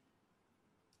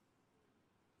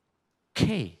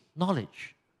 K,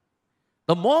 knowledge.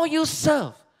 The more you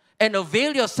serve and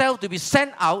avail yourself to be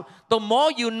sent out, the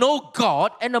more you know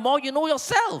God and the more you know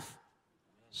yourself.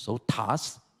 So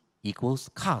task equals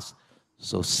cask.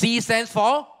 So C stands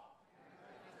for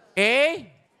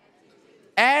A,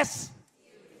 S,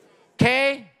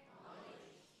 K.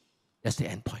 That's the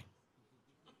end point.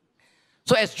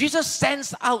 So as Jesus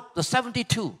sends out the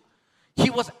 72, he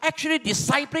was actually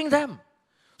discipling them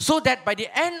So that by the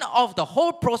end of the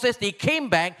whole process, they came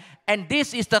back, and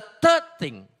this is the third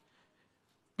thing,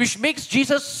 which makes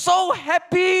Jesus so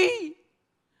happy.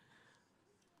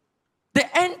 The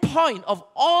end point of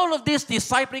all of this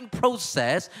discipling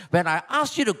process, when I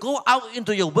ask you to go out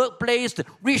into your workplace, to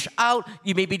reach out,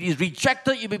 you may be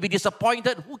rejected, you may be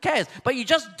disappointed, who cares? But you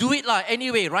just do it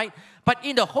anyway, right? But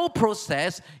in the whole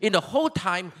process, in the whole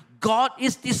time, God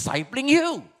is discipling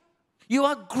you. You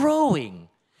are growing.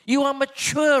 You are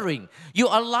maturing. You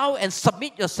allow and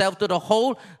submit yourself to the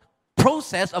whole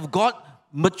process of God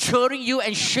maturing you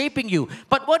and shaping you.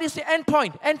 But what is the end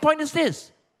point? End point is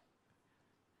this: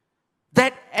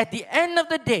 that at the end of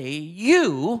the day,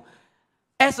 you,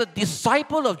 as a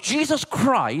disciple of Jesus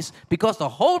Christ, because the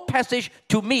whole passage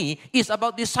to me is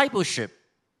about discipleship,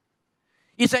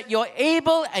 is that you're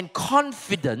able and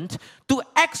confident to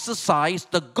exercise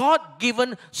the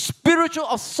God-given spiritual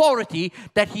authority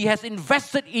that He has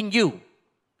invested in you.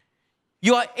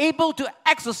 You are able to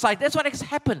exercise. That's what has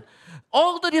happened.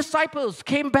 All the disciples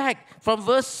came back from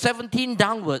verse 17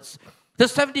 downwards. The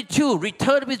 72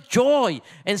 returned with joy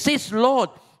and says, Lord,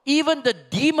 even the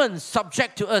demons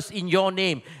subject to us in your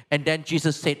name. And then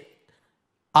Jesus said,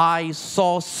 I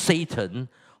saw Satan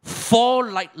fall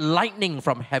like lightning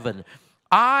from heaven.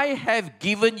 I have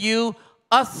given you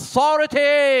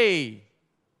authority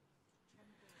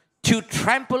to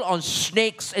trample on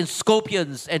snakes and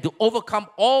scorpions and to overcome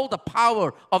all the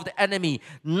power of the enemy.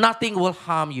 Nothing will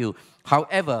harm you.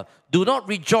 However, do not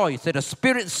rejoice that the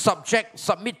spirits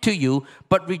submit to you,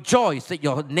 but rejoice that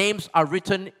your names are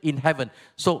written in heaven.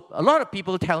 So a lot of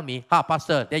people tell me,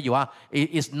 Pastor, there you are.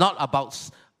 It's not about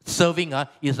serving,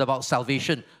 it's about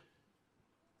salvation.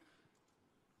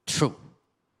 True.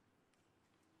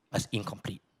 That's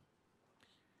incomplete.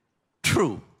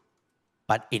 True,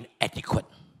 but inadequate.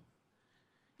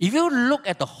 If you look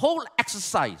at the whole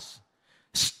exercise,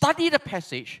 study the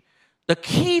passage, the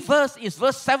key verse is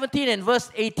verse 17 and verse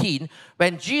 18,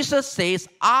 when Jesus says,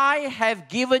 I have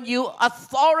given you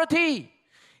authority.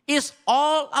 It's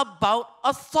all about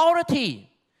authority.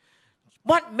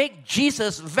 What makes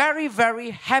Jesus very, very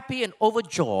happy and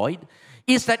overjoyed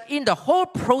is that in the whole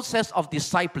process of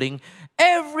discipling,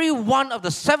 every one of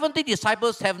the 70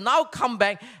 disciples have now come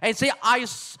back and say,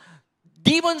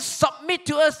 demons submit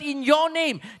to us in your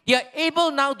name. They are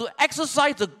able now to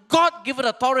exercise the God-given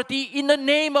authority in the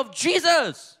name of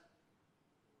Jesus.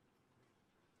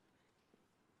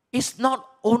 It's not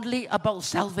only about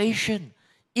salvation.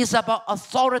 It's about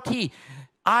authority.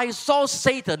 I saw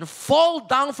Satan fall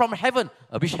down from heaven.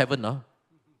 Which heaven?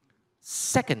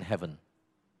 Second heaven.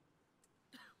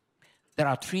 There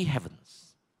are 3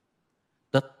 heavens.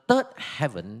 The third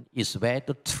heaven is where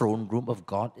the throne room of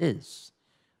God is.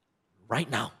 Right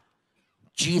now,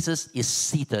 Jesus is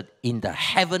seated in the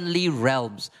heavenly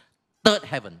realms, third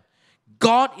heaven.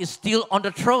 God is still on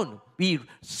the throne. We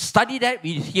study that,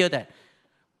 we hear that.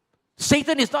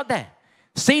 Satan is not there.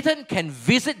 Satan can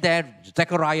visit there,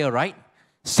 Zechariah, right?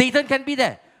 Satan can be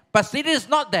there, but Satan is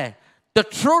not there. The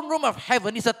throne room of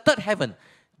heaven is the third heaven.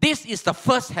 This is the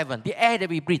first heaven, the air that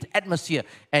we breathe, atmosphere.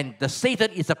 And the Satan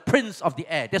is the prince of the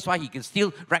air. That's why he can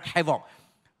still wreak havoc.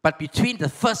 But between the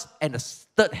first and the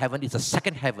third heaven is the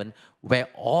second heaven, where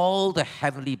all the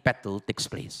heavenly battle takes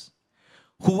place.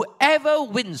 Whoever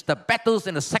wins the battles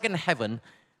in the second heaven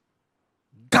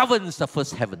governs the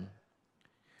first heaven.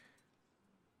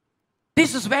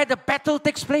 This is where the battle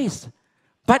takes place.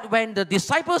 But when the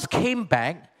disciples came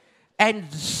back and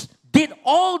did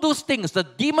all those things, the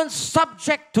demons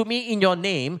subject to me in your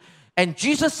name, and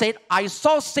Jesus said, I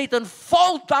saw Satan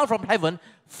fall down from heaven,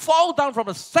 fall down from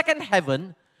the second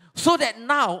heaven, so that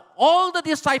now all the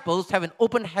disciples have an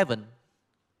open heaven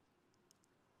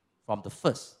from the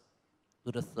first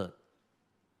to the third.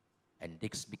 And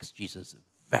this makes Jesus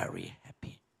very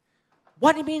happy.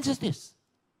 What it means is this.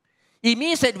 It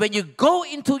means that when you go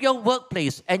into your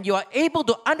workplace and you are able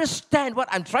to understand what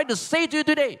I'm trying to say to you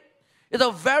today, it's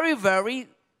a very, very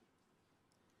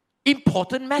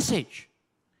important message.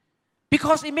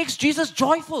 Because it makes Jesus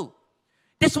joyful.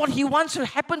 That's what He wants to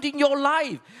happen in your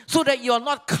life, so that you're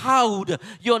not cowed,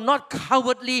 you're not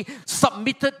cowardly,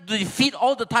 submitted to defeat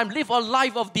all the time, live a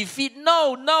life of defeat.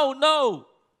 No, no, no.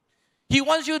 He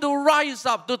wants you to rise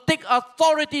up, to take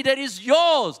authority that is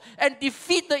yours and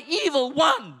defeat the evil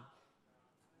one.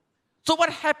 So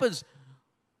what happens?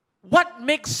 What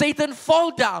makes Satan fall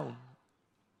down?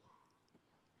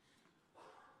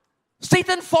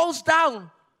 Satan falls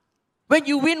down when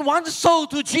you win one soul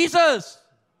to Jesus.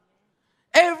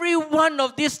 Every one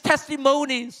of these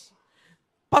testimonies,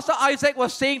 Pastor Isaac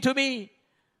was saying to me,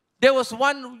 there was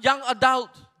one young adult,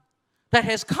 that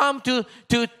has come to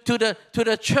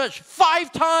the church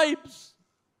 5 times.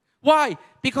 Why?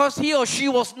 Because he or she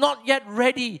was not yet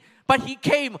ready. But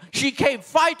she came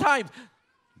 5 times.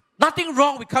 Nothing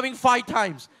wrong with coming 5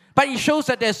 times. But it shows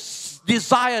that there's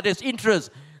desire, there's interest.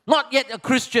 Not yet a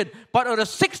Christian, but on the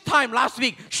 6th time last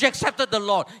week, she accepted the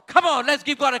Lord. Come on, let's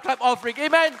give God a clap offering.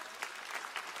 Amen.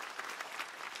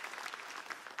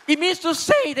 It means to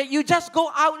say that you just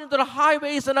go out into the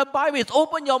highways and the byways,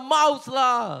 open your mouths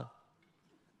lah.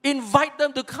 Invite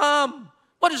them to come.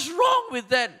 What is wrong with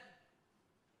that?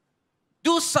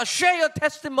 Share your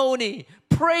testimony.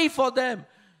 Pray for them.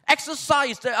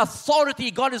 Exercise the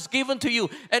authority God has given to you.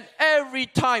 And every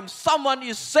time someone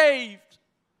is saved,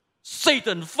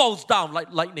 Satan falls down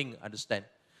like lightning, understand?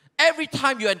 Every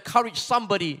time you encourage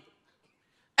somebody,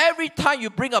 every time you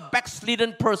bring a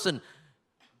backslidden person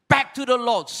back to the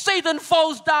Lord, Satan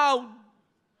falls down.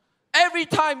 Every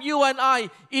time you and I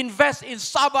invest in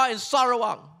Sabah and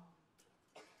Sarawak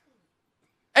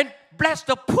and bless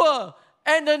the poor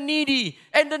and the needy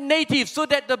and the natives so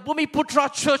that the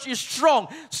Bumiputra church is strong,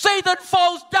 Satan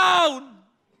falls down.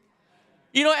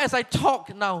 You know, as I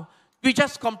talk now, we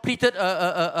just completed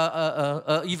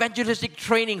a evangelistic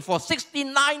training for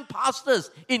 69 pastors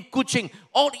in Kuching,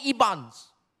 all Ibans.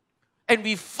 And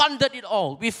we funded it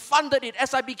all. We funded it.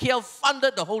 SIBKL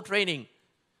funded the whole training.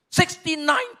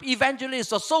 69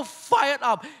 evangelists are so fired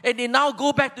up, and they now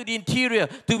go back to the interior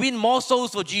to win more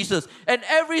souls for Jesus. And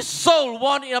every soul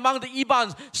won among the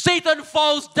Ibans, Satan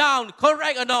falls down.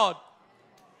 Correct or not?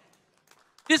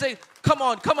 You say, come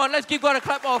on, let's give God a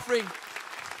clap offering.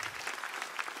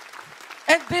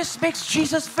 And this makes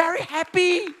Jesus very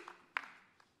happy.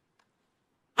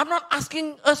 I'm not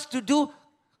asking us to do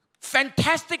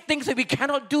fantastic things that we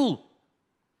cannot do.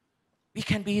 We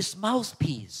can be His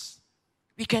mouthpiece.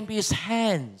 We can be His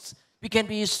hands. We can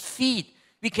be His feet.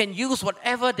 We can use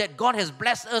whatever that God has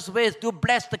blessed us with to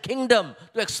bless the kingdom,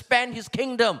 to expand His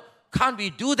kingdom. Can't we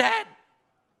do that?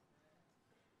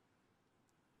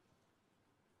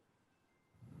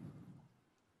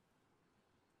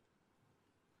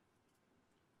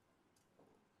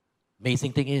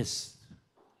 Amazing thing is,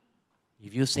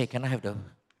 if you say, can I have the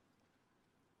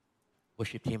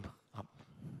worship team up?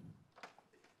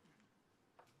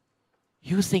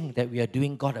 You think that we are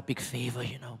doing God a big favor,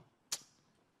 you know.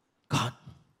 God,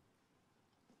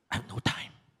 I have no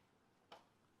time.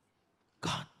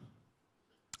 God,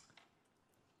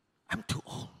 I'm too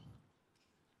old.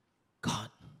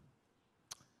 God,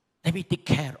 let me take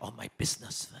care of my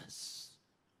business first.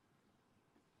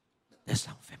 That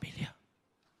sounds familiar.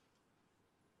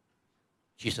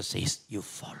 Jesus says, you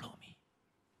follow me.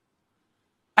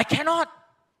 I cannot.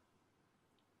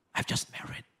 I've just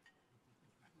married.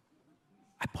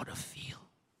 I bought a field.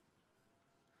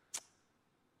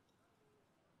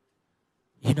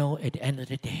 You know, at the end of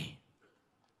the day,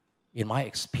 in my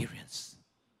experience,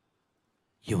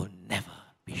 you will never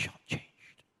be shortchanged.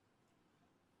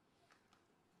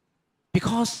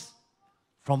 Because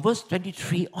from verse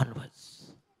 23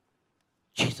 onwards,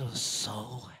 Jesus was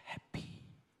so happy,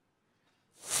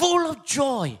 full of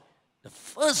joy. The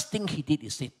first thing He did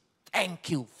is say,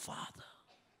 thank you, Father.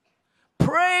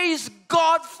 Praise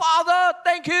God, Father,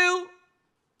 thank you.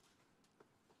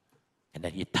 And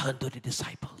then He turned to the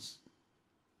disciples.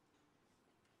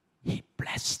 He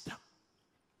blessed them.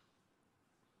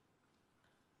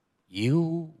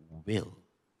 You will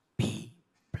be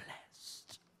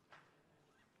blessed.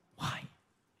 Why?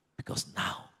 Because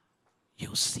now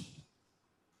you see.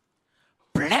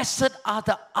 Blessed are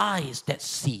the eyes that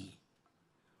see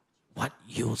what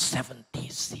you 70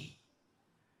 see.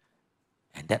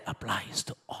 And that applies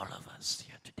to all of us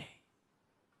here today.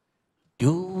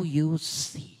 Do you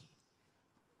see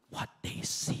what they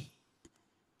see?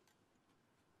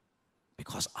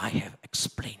 Because I have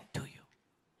explained to you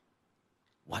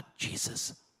what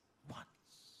Jesus wants.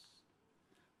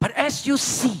 But as you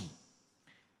see,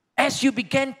 as you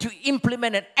begin to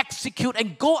implement and execute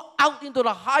and go out into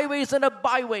the highways and the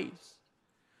byways,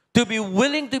 to be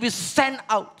willing to be sent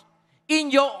out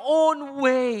in your own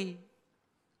way,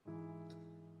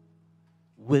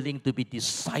 willing to be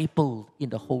discipled in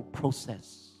the whole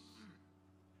process,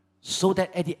 so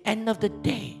that at the end of the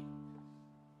day,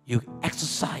 you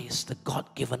exercise the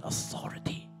God-given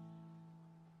authority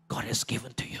God has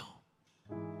given to you.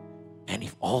 And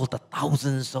if all the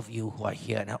thousands of you who are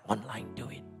here and are online do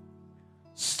it,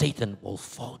 Satan will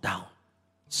fall down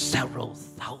several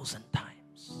thousand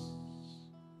times.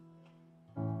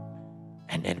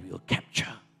 And then we will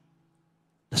capture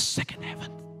the second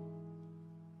heaven.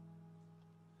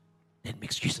 That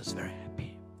makes Jesus very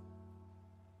happy.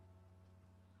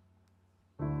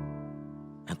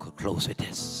 I could close with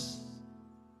this.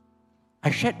 I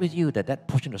shared with you that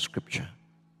portion of scripture,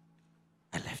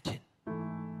 I left it.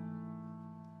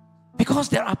 Because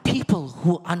there are people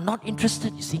who are not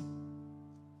interested, you see.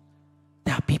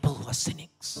 There are people who are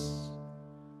cynics.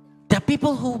 There are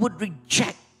people who would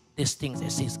reject these things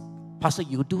and say, Pastor,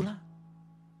 you do lah.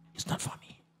 It's not for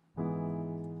me.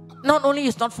 Not only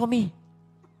it's not for me.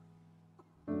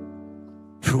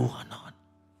 True or not?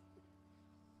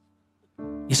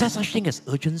 Is there such thing as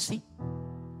urgency?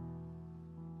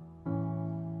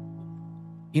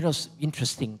 You know, it's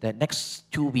interesting that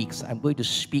next 2 weeks, I'm going to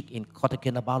speak in Kota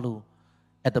Kinabalu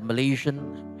at the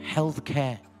Malaysian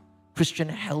Christian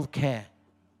Healthcare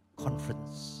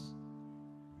Conference.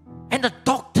 And the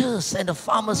doctors and the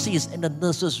pharmacists and the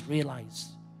nurses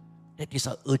realize that these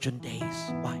are urgent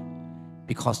days. Why?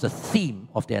 Because the theme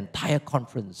of the entire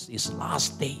conference is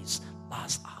last days,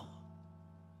 last hour.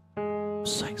 I'm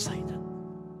so excited.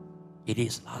 It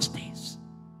is last days.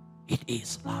 It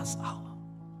is last hour.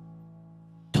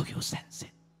 Do you sense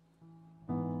it?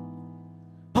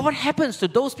 But what happens to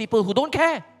those people who don't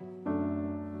care?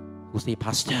 Who say,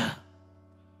 Pastor,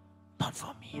 not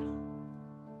for me.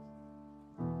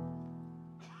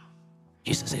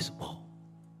 Jesus says, whoa.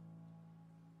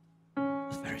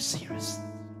 It's very serious.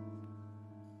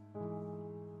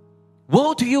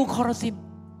 Woe to you, Chorazin.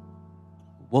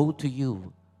 Woe to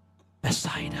you,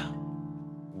 Bethsaida.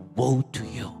 Woe to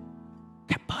you,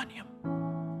 Capernaum.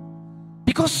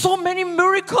 Because so many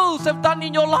miracles have done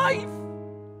in your life.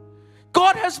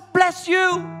 God has blessed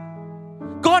you.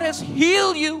 God has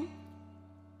healed you.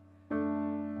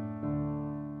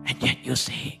 And yet you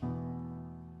say,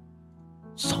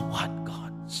 so what,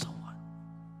 God? So what?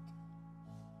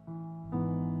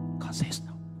 God says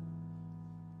no.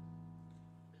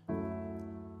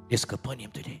 It's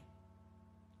Capernaum today.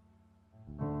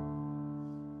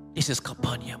 This is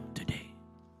Capernaum today.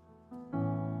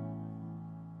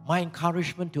 My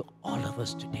encouragement to all of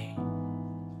us today,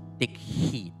 take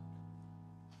heed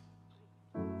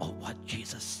of what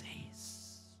Jesus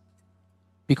says.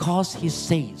 Because He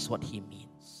says what He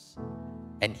means,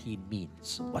 and He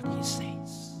means what He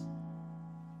says.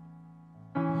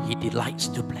 He delights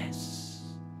to bless,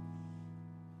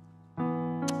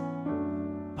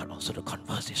 but also the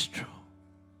converse is true.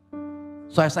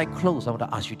 So as I close, I want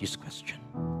to ask you this question.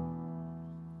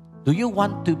 Do you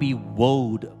want to be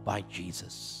wowed by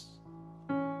Jesus?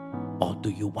 Or do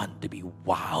you want to be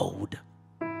wowed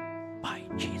by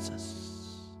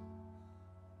Jesus?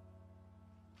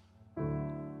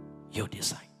 You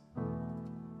decide.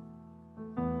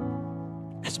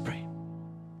 Let's pray.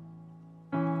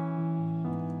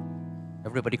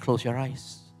 Everybody close your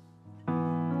eyes.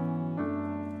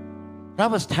 I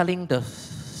was telling the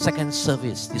second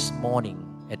service this morning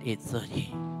at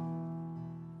 8:30.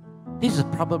 This is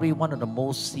probably one of the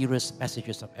most serious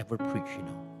messages I've ever preached, you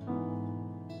know.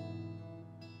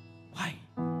 Why?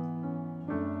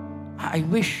 I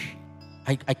wish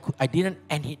I didn't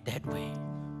end it that way.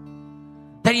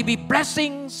 That it be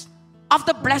blessings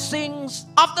after blessings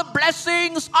after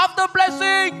blessings after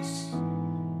blessings.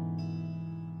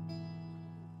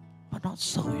 But not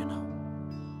so, you know.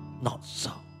 Not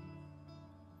so.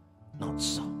 Not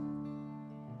so.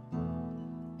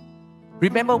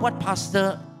 Remember what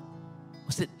Pastor,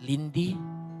 was it Lindy?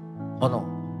 Oh no.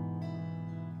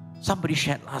 Somebody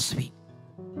shared last week.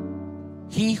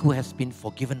 He who has been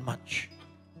forgiven much.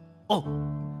 Oh,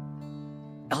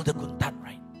 Elder Guntat,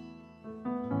 right?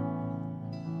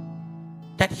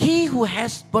 That he who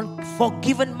has been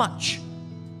forgiven much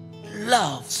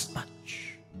loves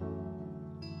much.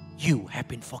 You have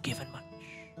been forgiven much.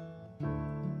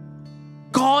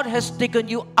 God has taken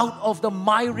you out of the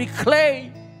miry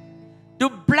clay to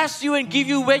bless you and give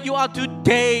you where you are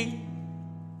today.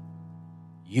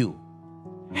 You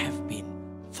have been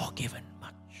forgiven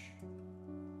much.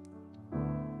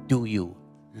 Do you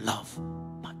love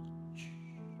much?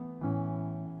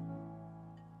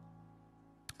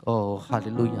 Oh,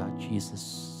 hallelujah,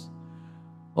 Jesus.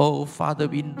 Oh, Father,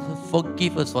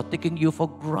 forgive us for taking you for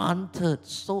granted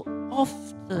so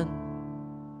often.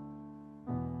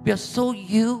 We are so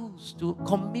used to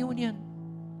communion.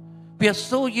 We are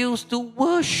so used to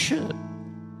worship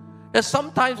that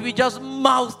sometimes we just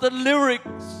mouth the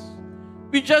lyrics.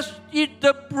 We just eat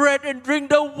the bread and drink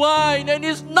the wine, and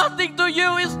it's nothing to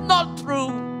you. It's not true.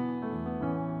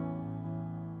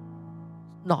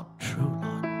 Not true,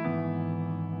 Lord.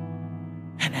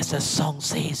 And as the song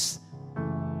says,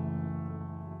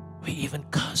 we even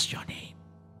curse your name.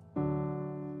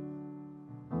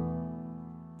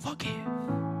 Forgive.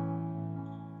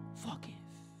 Forgive.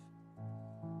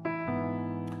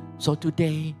 So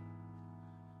today,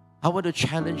 I want to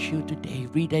challenge you today,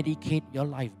 rededicate your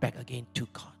life back again to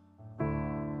God.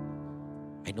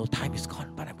 I know time is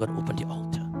gone, but I'm going to open the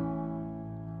altar.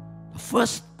 The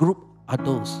first group are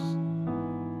those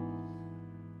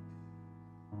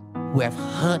who have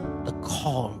heard the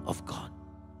call of God,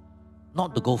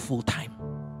 not to go full time,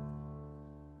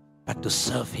 but to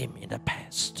serve Him in the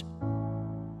past.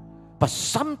 But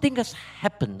something has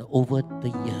happened over the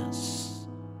years,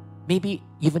 maybe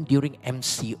even during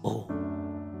MCO.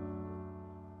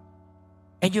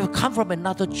 And you've come from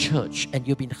another church and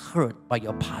you've been hurt by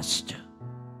your pastor.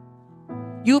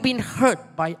 You've been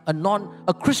hurt by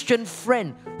a Christian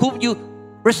friend whom you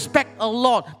respect a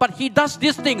lot, but he does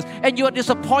these things and you are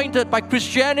disappointed by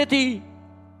Christianity.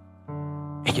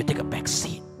 And you take a back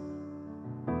seat.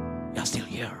 You're still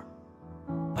here,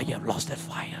 but you have lost that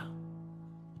fire.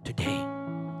 Today,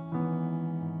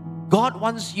 God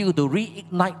wants you to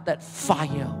reignite that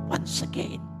fire once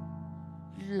again.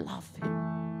 Love Him.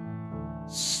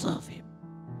 Serve Him.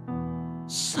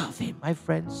 Serve Him, my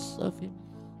friends. Serve Him.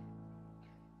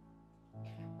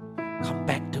 Come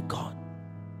back to God.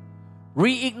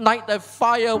 Reignite that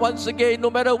fire once again, no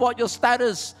matter what your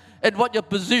status and what your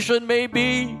position may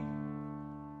be.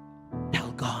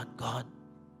 Tell God, God,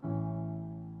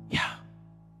 yeah,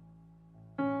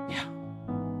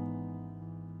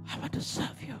 I want to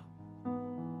serve you.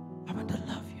 I want to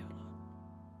love you, Lord.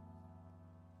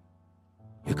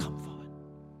 You come forward.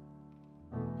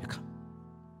 You come.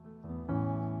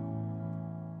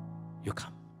 You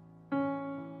come.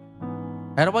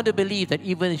 And I want to believe that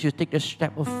even as you take the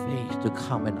step of faith to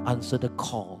come and answer the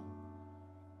call,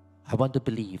 I want to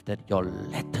believe that your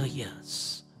latter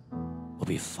years will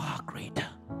be far greater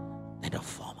than the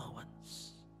former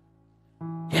ones.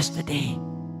 Yesterday,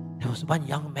 there was one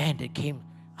young man that came,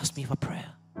 asked me for prayer.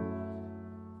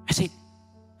 I said,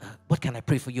 what can I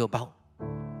pray for you about?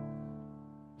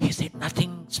 He said,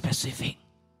 nothing specific.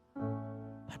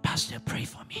 But Pastor, pray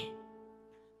for me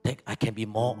that I can be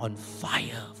more on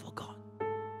fire for God.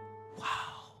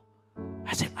 Wow.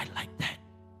 I said, I like that.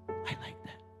 I like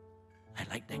that. I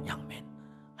like that young man.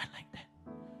 I like that.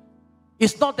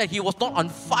 It's not that he was not on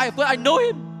fire, but I know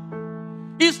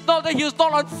him. It's not that he was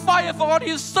not on fire for God.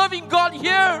 He's serving God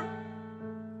here.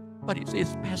 But he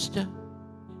says, Pastor,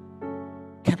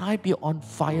 can I be on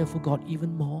fire for God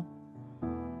even more?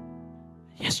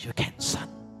 Yes, you can, son.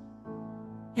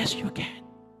 Yes, you can.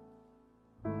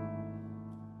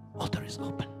 Altar is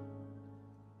open.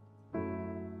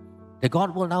 That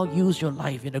God will now use your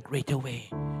life in a greater way,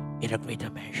 in a greater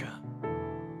measure.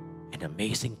 An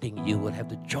amazing thing, you will have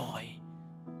the joy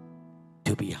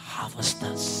to be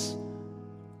harvesters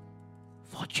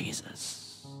for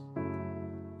Jesus.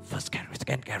 First category,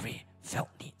 second category, felt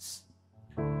needs.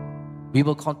 We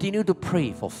will continue to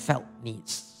pray for felt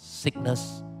needs,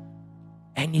 sickness,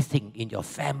 anything in your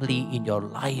family, in your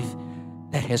life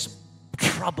that has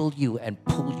troubled you and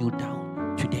pulled you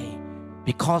down today.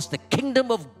 Because the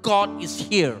kingdom of God is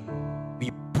here,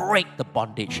 we break the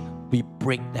bondage. We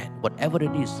break that. Whatever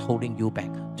it is holding you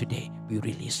back today, we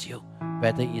release you.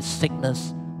 Whether it's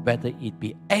sickness, whether it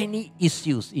be any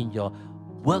issues in your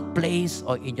workplace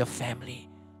or in your family,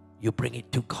 you bring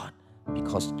it to God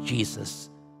because Jesus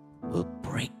will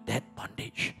break that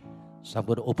bondage. So I'm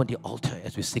going to open the altar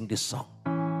as we sing this song.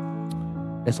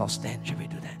 Let's all stand. Shall we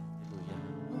do that?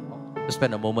 Let's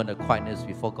spend a moment of quietness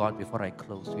before God before I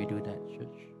close. We do that,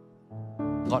 church.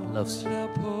 God loves you.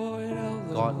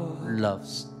 God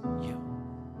loves you.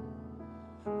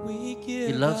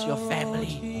 He loves your family.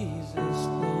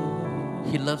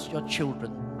 He loves your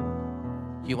children.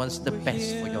 He wants the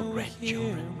best for your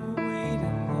grandchildren.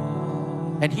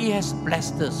 And He has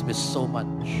blessed us with so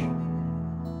much.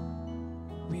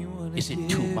 Is it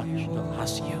too much to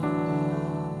ask you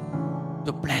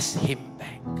to bless Him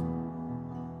back?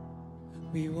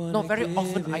 No, very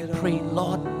often I pray,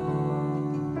 Lord,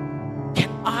 can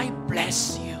I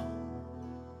bless you?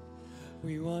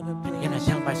 And then I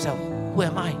tell myself, who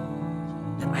am I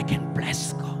that I can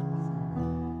bless God?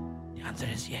 The answer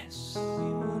is yes.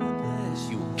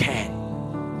 You can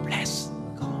bless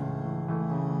God.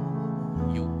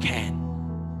 You can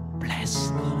bless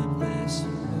God.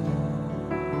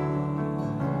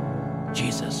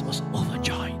 Jesus was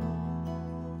overjoyed.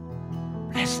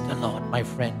 Bless the Lord, my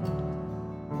friend.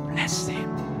 Bless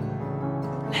Him.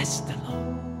 Bless the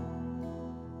Lord.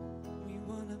 We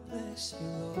want to bless you,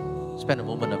 Lord. Spend a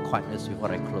moment of quietness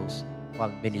before I close while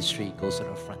ministry goes to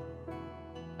the front.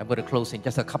 I'm going to close in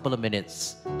just a couple of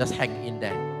minutes. Just hang in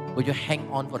there. Will you hang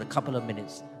on for a couple of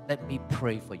minutes? Let me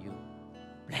pray for you.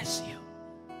 Bless you.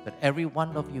 That every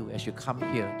one of you, as you come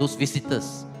here, those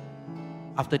visitors,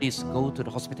 after this, go to the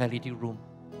hospitality room.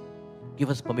 Give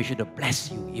us permission to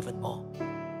bless you even more.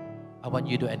 I want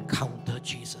you to encounter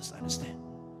Jesus, understand?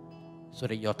 so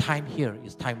that your time here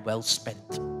is time well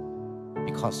spent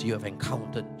because you have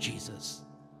encountered Jesus.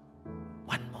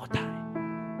 One more time.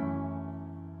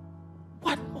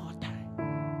 One more time.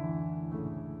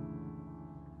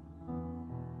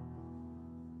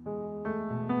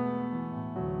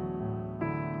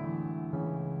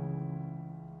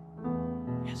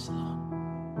 Yes, Lord.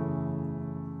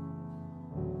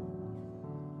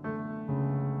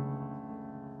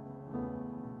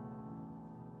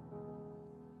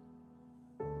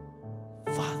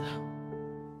 Father,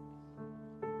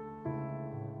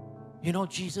 you know,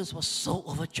 Jesus was so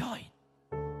overjoyed.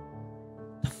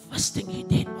 The first thing he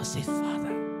did was say,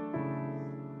 Father,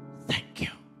 thank you.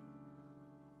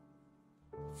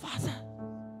 Father,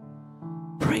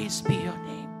 praise be your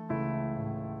name.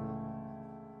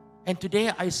 And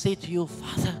today I say to you,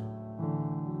 Father,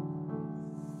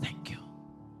 thank you.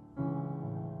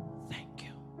 Thank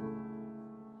you.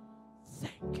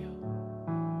 Thank you.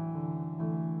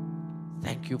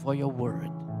 Thank you for your word.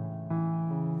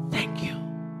 Thank you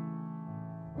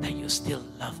that you still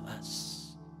love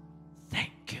us.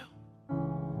 Thank you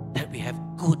that we have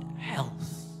good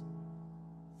health.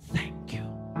 Thank you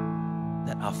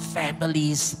that our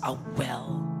families are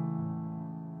well.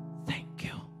 Thank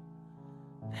you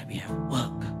that we have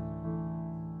work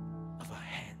of our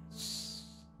hands.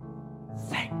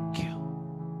 Thank you.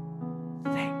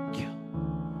 Thank you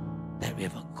that we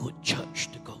have a good church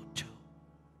to go to.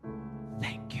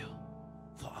 Thank you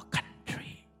for our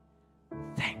country.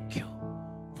 Thank you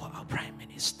for our Prime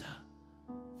Minister.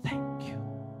 Thank you.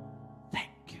 Thank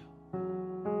you.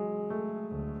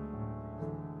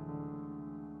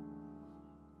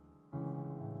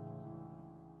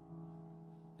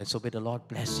 And so may the Lord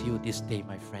bless you this day,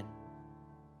 my friend.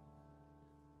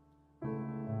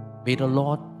 May the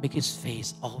Lord make his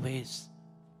face always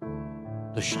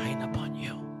to shine upon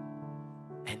you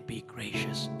and be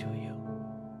gracious to you.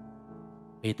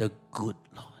 May the good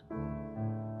Lord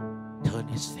turn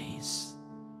his face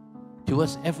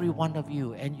towards every one of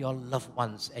you and your loved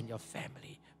ones and your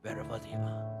family, wherever they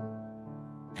are,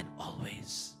 and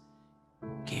always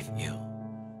give you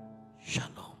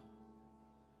shalom.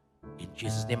 In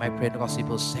Jesus' name I pray, and God's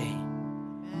people say,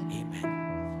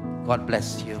 Amen. God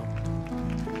bless you.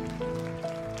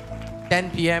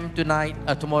 10 p.m. tonight,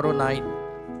 tomorrow night,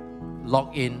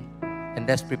 log in and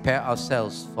let's prepare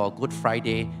ourselves for Good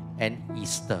Friday and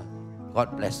Easter.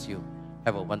 God bless you.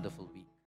 Have a wonderful